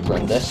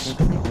speedrun this.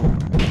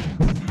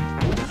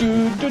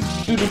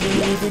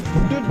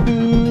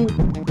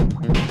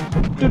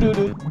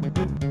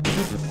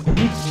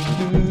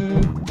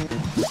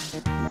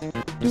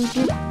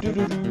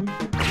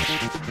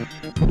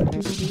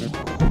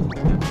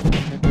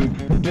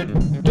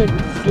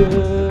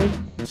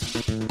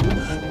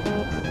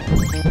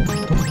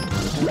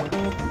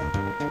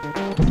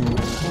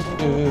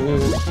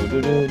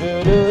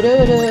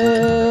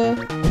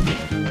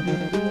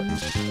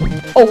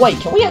 Oh wait,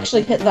 can we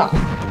actually hit that?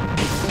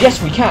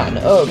 Yes, we can.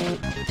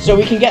 So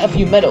we can get a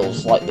few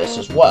medals like this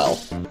as well.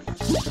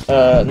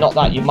 Not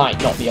that you might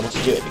not be able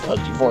to do it because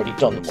you've already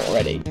done them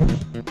already.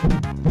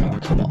 Oh,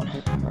 come on.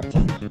 Right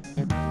then.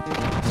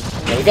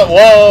 There we go.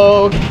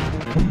 Whoa!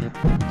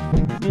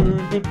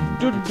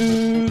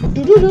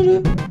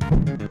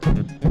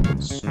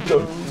 Let's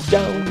go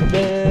down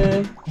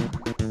there.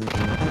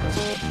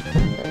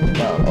 Right,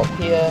 down up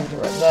here.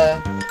 Right there.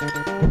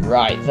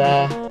 Right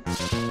there.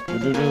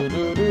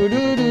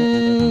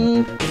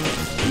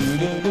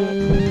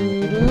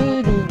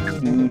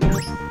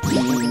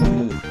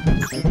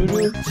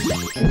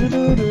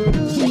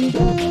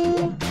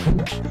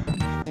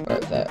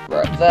 Right there,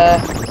 right there.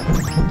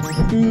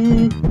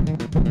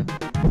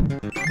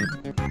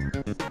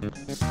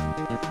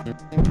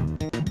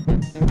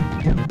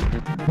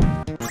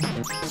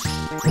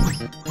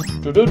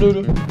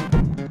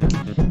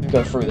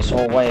 Go through this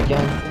hallway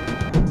again.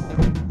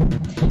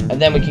 And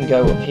then we can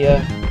go up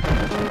here.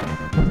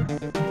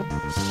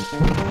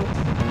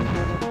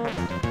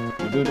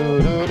 Just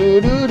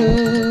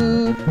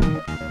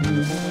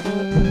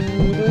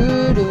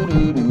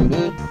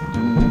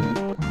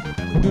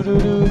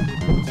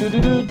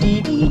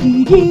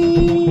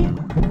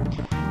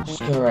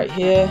go right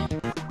here.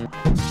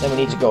 Then we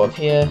need to go up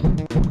here.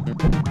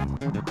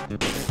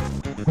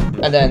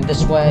 And then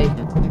this way.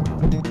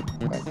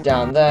 Right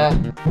down there.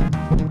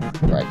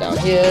 Right down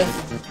here.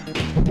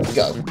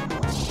 Go.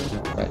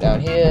 Right down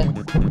here.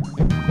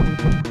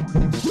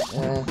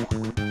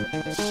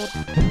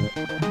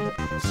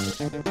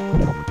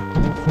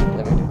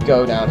 Then we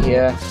go down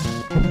here.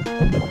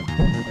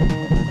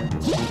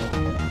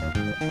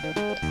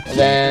 And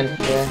then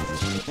here.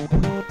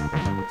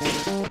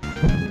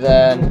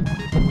 Then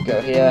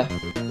go here.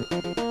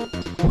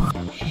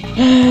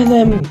 And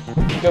then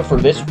go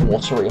through this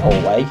watery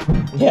hallway.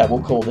 Yeah,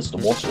 we'll call this the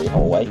watery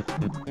hallway.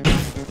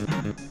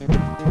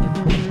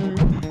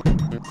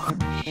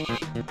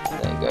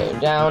 Then go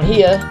down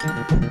here.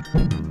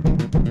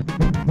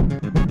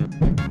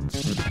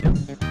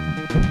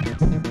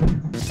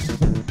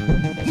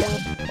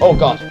 Oh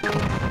god.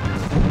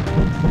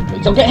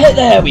 Please don't get hit.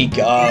 There we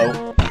go.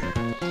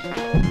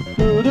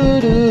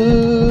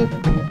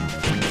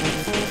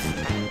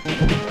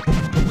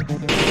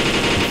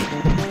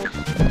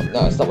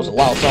 Nice, that was a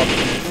loud sound.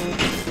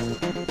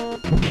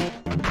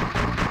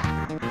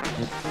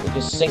 We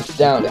just sink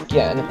down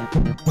again.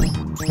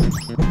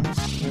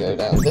 Go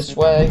down this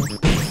way.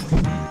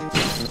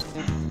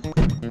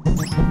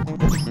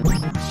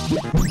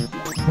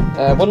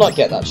 We'll not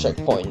get that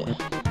checkpoint,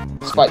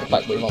 despite the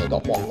fact we've only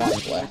got one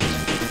life left.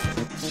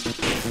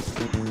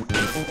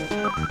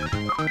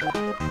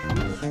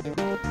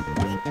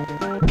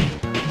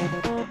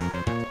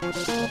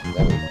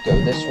 Then we go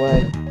this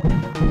way.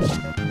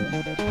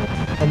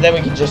 And then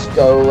we can just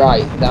go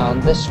right down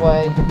this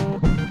way.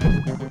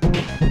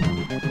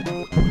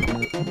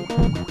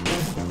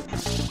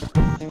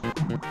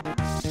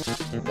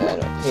 And then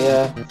up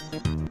here.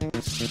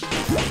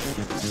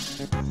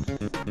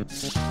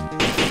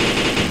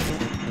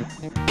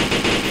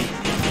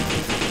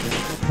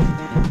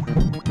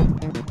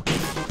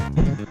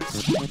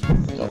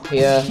 And up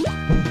here.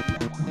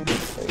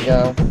 There we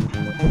go.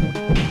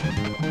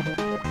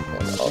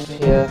 And up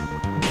here.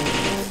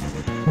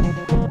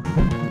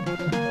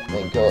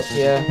 Go up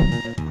here.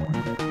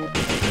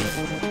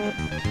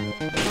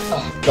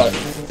 Oh, got it.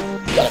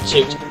 Got it,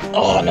 shoot.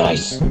 Oh,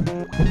 nice.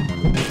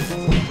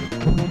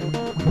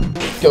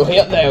 Go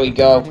here. There we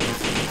go.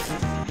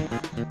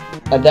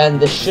 And then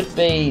this should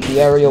be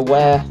the area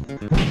where...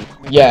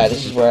 Yeah,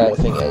 this is where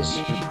the thing is.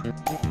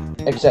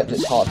 Except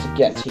it's hard to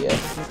get here.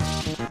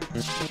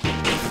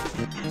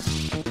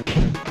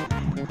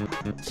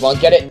 Come on,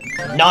 get it.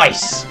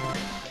 Nice.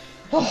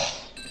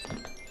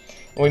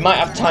 We might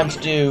have time to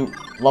do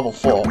level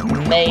 4,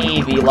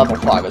 maybe level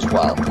 5 as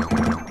well.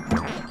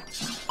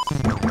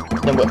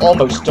 Then we're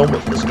almost done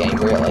with this game,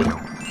 really.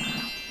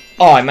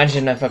 Oh,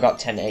 imagine if I got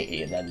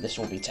 1080 and then this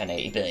will be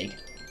 1080p.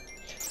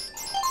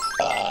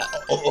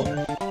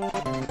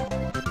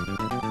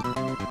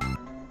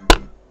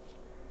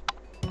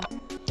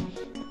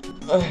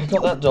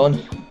 Got that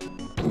done.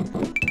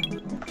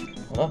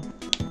 Huh?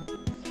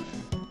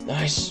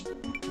 Nice.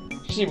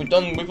 See, we're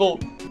done with all...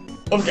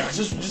 Oh guys,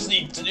 we just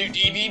need to do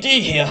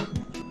DDD here.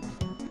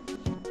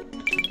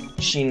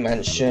 Machine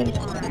Mansion.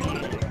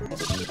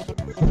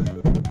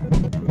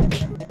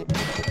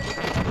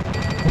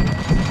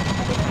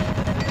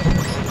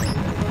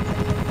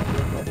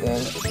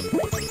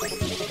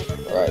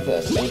 Right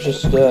then, we'll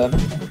just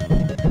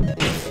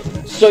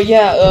so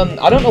yeah,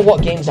 I don't know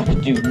what games I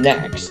could do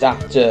next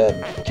after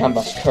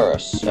Canvas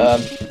Curse.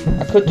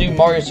 I could do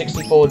Mario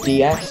 64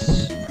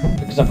 DS,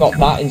 because I've got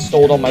that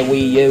installed on my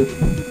Wii U,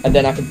 and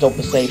then I could dump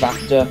the save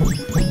after.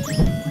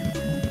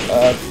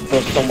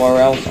 For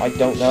somewhere else, I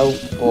don't know,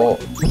 but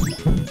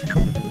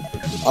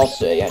I'll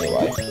see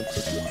anyway.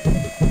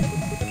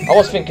 I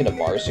was thinking of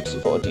Mario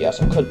 64 DS,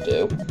 I could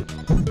do.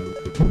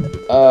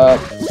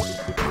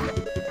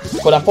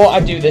 But I thought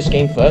I'd do this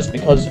game first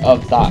because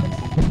of that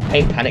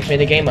Paint Panic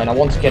minigame, and I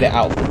want to get it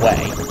out of the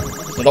way.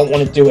 I don't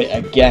want to do it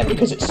again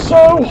because it's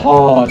so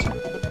hard.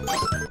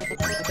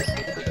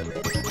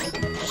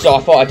 So I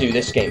thought I'd do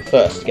this game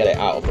first to get it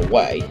out of the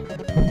way.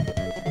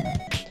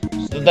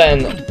 So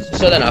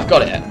then I've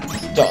got it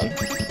done.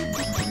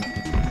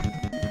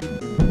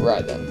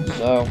 Right then,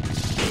 so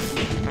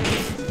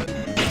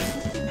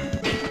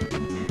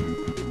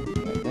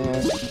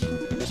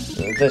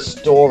right there. This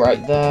door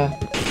right there.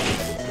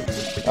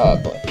 Oh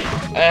boy.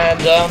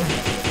 And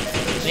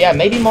so yeah,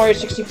 maybe Mario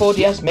 64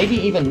 DS, maybe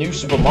even New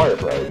Super Mario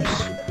Bros.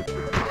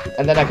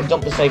 And then I can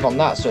dump the save on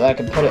that, so that I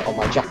can put it on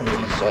my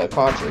Japanese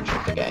cartridge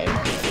of the game.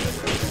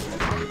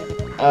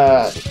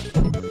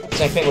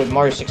 Same thing with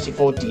Mario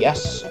 64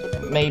 DS,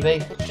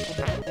 maybe.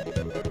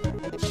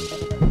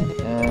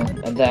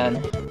 And then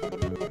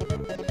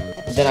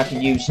I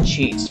can use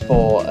cheats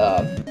for,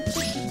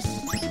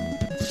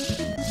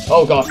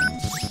 oh god.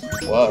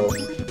 Whoa.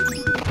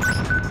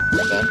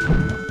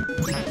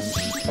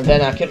 And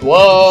then I can,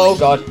 whoa,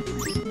 god.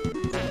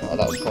 Oh,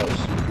 that was close.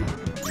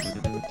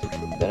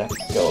 Then I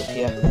can go up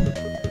here.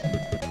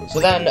 So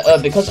then,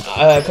 because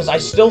I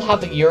still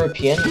have the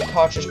European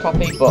cartridge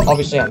copy, but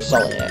obviously I'm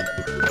selling it.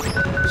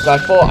 So I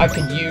thought I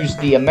could use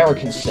the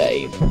American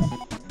save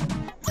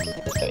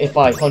if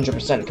I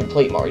 100%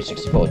 complete Mario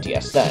 64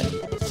 DS then.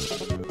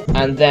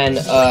 And then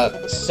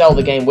sell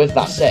the game with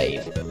that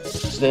save.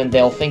 So then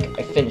they'll think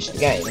I finished the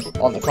game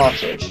on the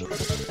cartridge,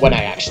 when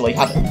I actually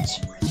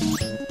haven't.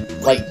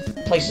 Like,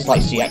 places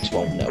like CX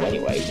won't know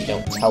anyway if you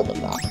don't tell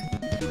them that.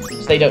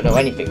 Because they don't know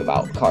anything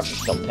about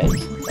cartridge dumping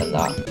and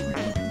that.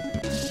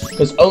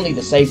 Because only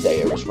the save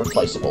data is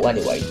replaceable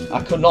anyway.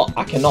 I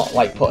cannot,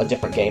 like, put a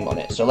different game on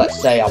it. So let's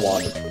say I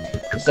want,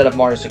 instead of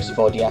Mario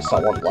 64 DS, I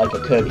want, like, a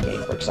Kirby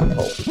game, for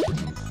example.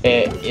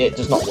 It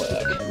does not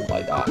work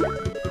like that.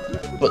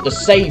 But the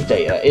save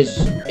data is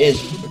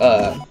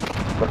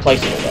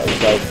replaceable though,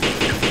 so...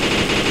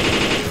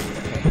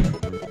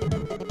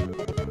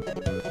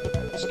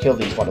 Let's kill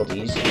these Waddle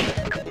Dees. There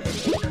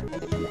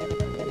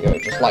we go,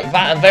 just like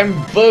that, and then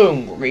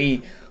boom!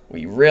 We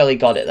really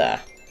got it there.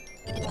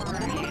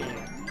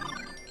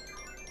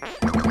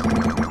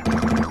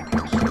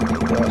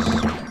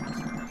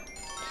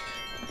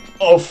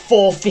 Oh,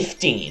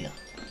 415.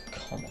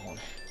 Come on.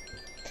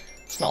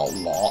 It's not a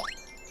lot.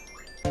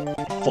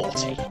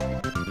 40.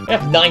 We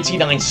have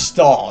 99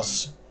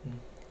 stars.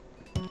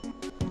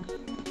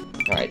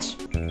 Right.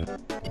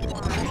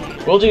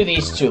 We'll do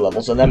these 2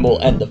 levels and then we'll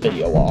end the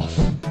video off.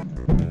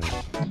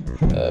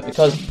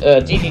 Because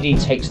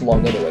DDD takes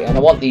long anyway, and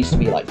I want these to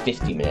be like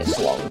 50 minutes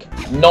long.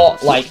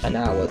 Not like an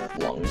hour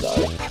long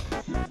though.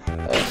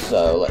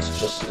 So let's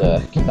just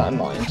keep that in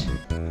mind.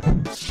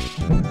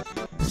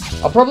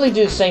 I'll probably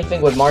do the same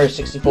thing with Mario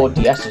 64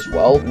 DS as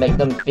well, make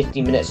them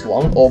 50 minutes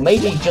long, or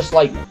maybe just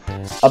like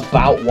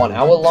about 1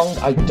 hour long.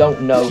 I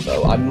don't know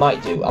though. I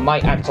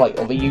might act like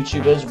other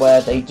YouTubers where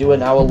they do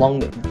an hour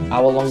long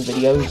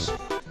videos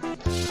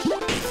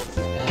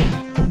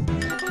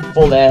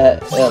for their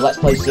Let's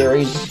Play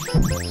series.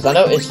 Because I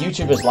noticed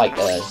YouTubers like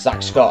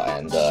Zach Scott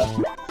and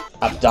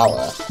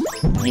Abdallah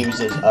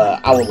uses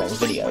hour long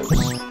videos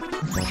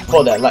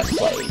for their Let's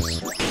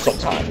Plays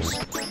sometimes.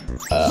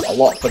 A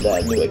lot for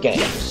their newer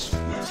games.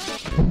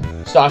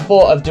 So I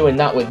thought of doing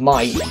that with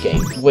my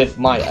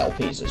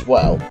LPs as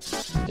well,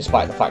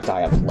 despite the fact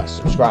I have less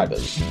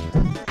subscribers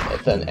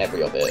than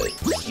every other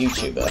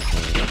YouTuber.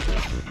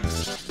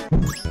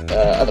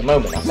 At the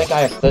moment, I think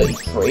I have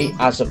 33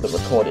 as of the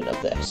recording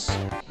of this.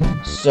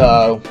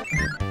 So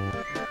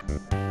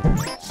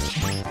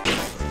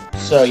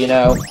you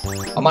know,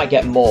 I might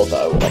get more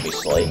though,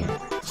 obviously.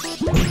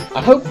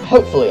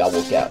 Hopefully I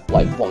will get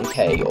like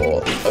 1k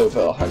or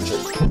over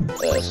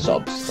 100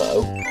 subs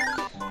though,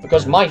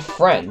 because my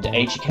friend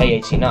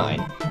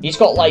AGK89, he's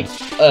got like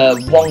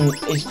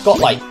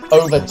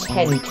over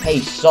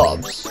 10k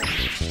subs.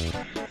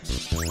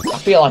 I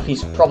feel like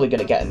he's probably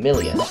gonna get 1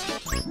 million.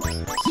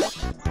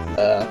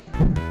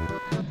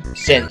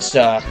 Since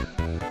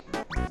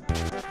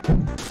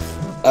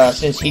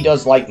he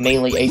does like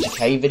mainly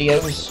AGK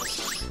videos,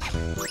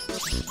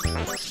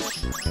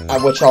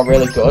 which are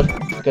really good.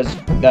 Because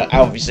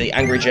obviously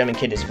Angry German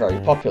Kid is very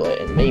popular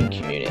in the meme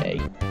community.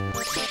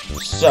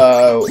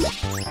 So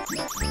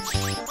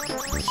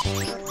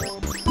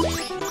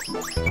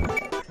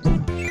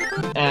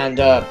and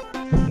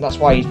that's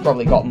why he's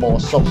probably got more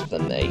subs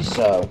than me,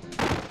 so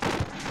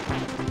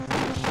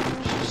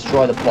just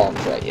destroy the bombs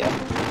right here.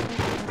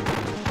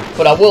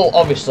 But I will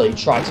obviously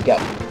try to get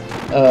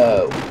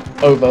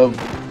over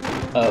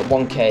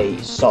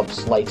 1k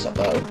subs later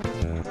though.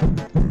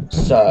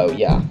 So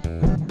yeah.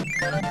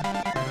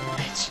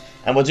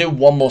 And we'll do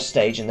one more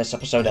stage in this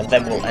episode, and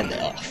then we'll end it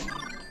off.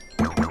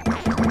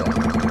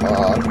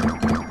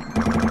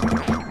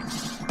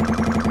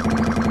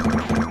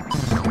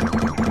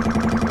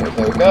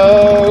 There we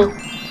go.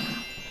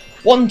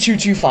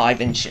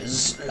 1225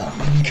 inches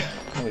long.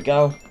 There we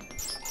go.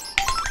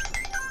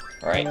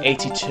 Alright,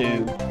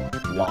 82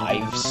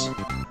 lives.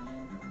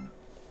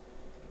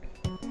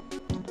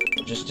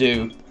 We'll just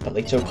do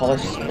Palito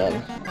Polish, and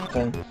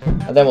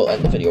then we'll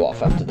end the video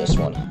off after this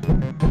one.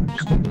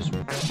 Just do this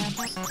one.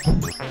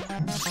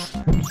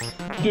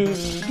 Right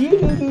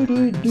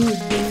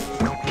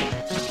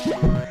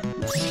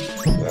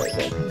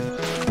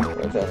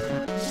there.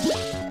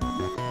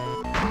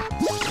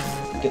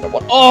 Get that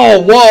one. Oh,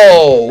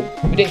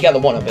 whoa! We didn't get the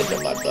one a bit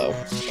live though.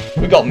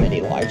 We got many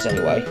lives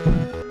anyway.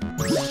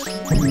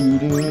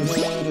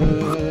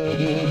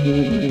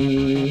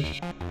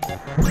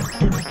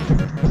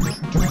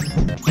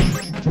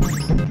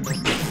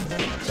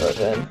 Right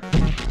then.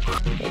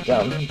 Get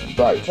down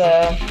right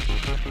there.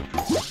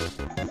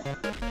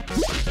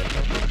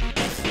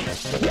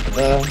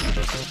 There.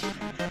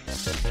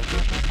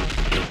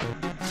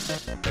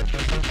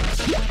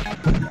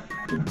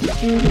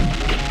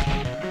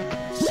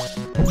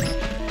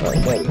 Right,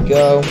 there we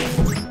go.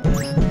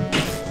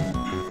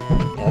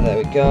 Yeah, there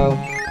we go.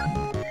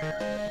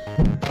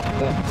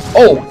 There.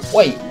 Oh,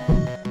 wait!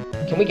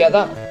 Can we get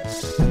that?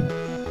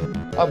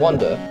 I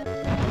wonder.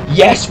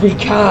 Yes, we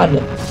can!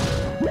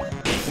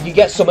 We can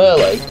get some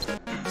early.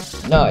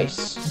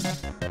 Nice.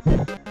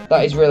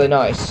 That is really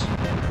nice.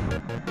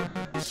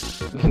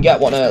 We can get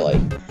one early.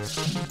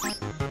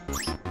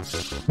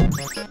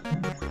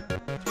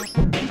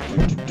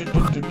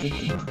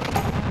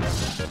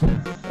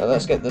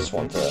 Let's get this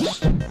one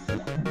first.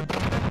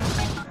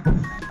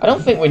 I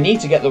don't think we need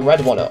to get the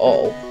red one at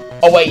all.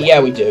 Oh wait, yeah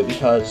we do,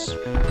 because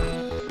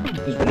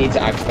we need to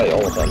activate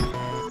all of them.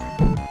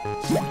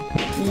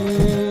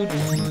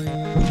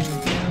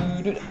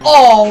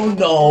 Oh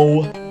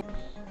no!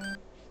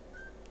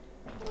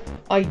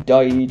 I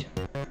died.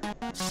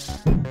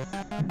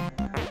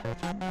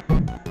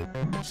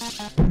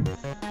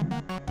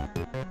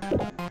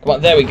 Come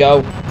on, there we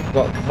go.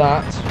 Got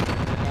that.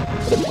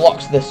 But it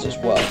blocks this as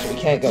well, so we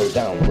can't go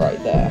down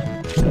right there.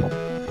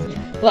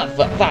 Well,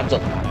 that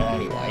doesn't matter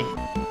anyway.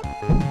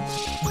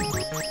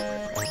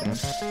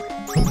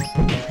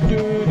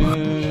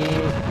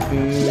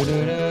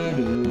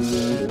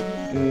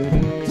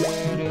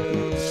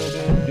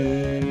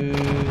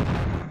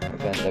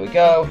 Okay, there we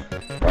go.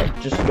 Right,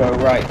 just go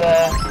right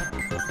there.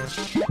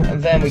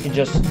 And then we can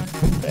just...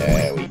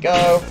 There we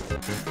go.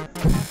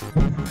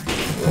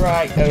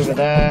 Right over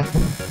there.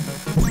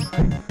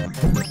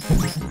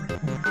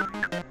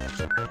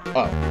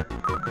 Oh.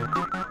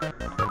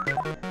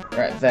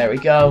 Right, there we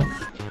go.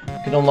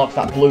 We can unlock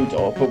that blue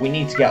door, but we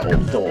need to get all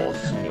the doors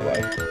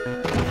anyway.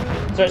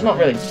 So it's not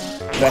really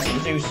best to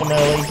do some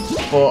early,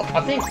 but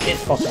I think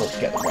it's possible to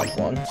get the red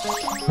one.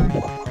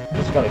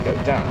 Just gotta go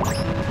down.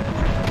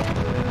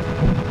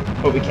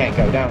 But we can't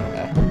go down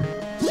there.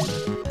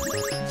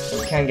 So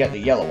we can get the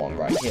yellow one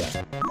right here.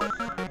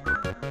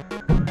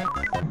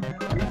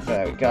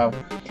 There we go.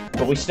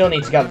 But we still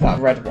need to get that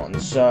red one,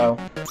 so...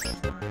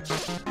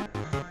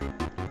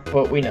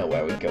 But we know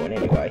where we're going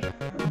anyway.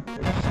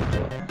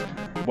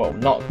 Well,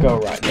 not go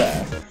right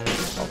there,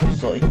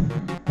 obviously.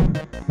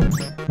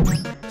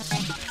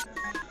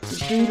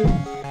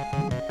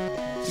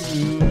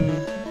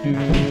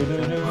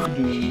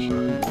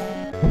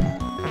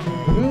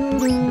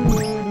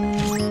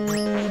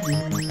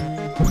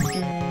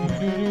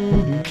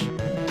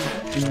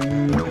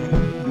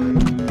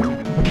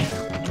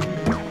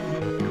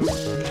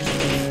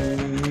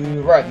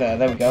 Right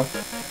there we go.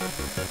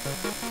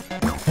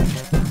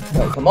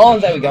 Oh, come on,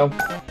 there we go.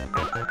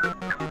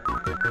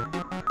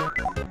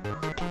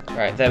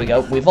 Right, there we go.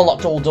 We've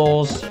unlocked all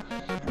doors.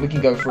 We can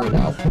go through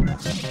now.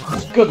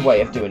 It's a good way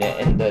of doing it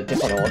in the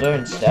different order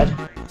instead.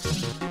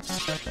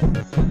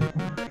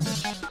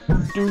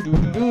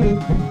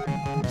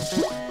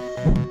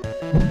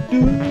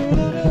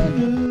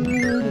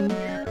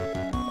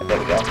 And there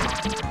we go.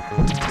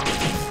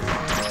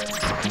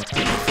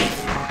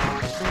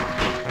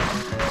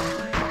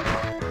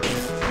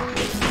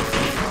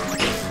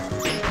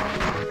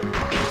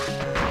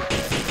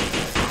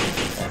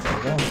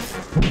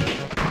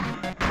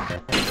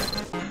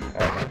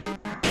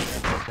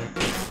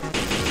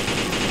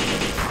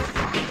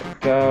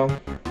 Go.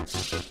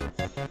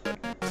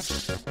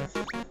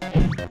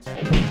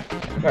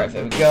 Right,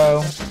 there we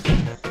go.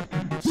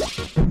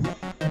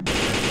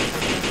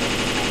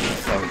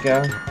 There we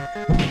go.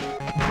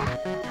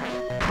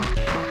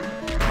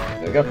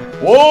 There we go.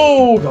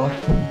 Whoa, God.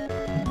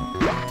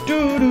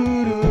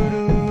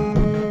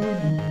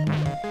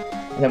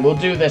 And then we'll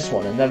do this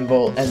one, and then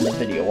we'll end the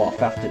video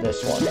off after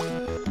this one.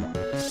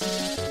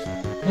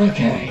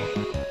 Okay.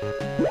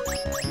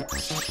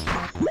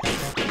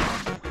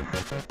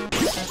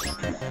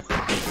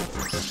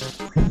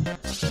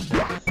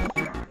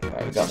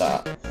 Got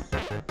that.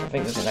 I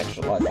think there's an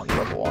extra life on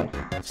the other one.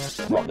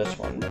 Not this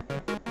one.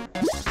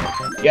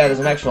 Yeah, there's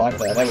an extra life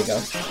there. There we go.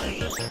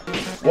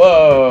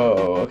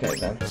 Whoa! Okay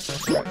then.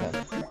 Right then.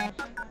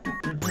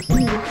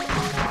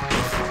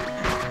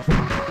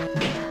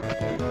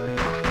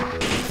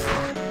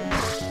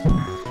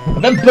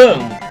 And then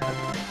boom!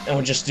 And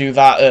we'll just do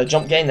that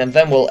jump game, and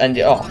then we'll end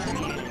it off.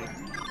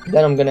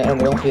 Then I'm gonna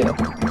end it off here.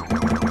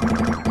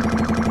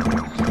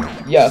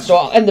 Yeah, so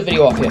I'll end the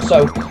video off here.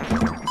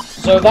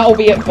 So that'll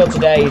be it for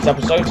today's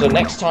episode. So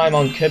next time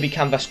on Kirby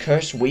Canvas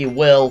Curse, we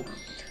will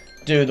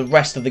do the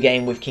rest of the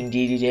game with King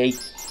Dedede.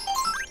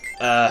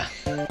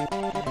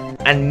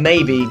 And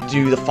maybe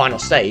do the final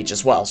stage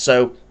as well.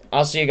 So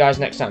I'll see you guys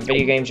next time.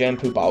 Video Game Jam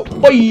Poop out.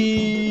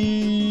 Bye!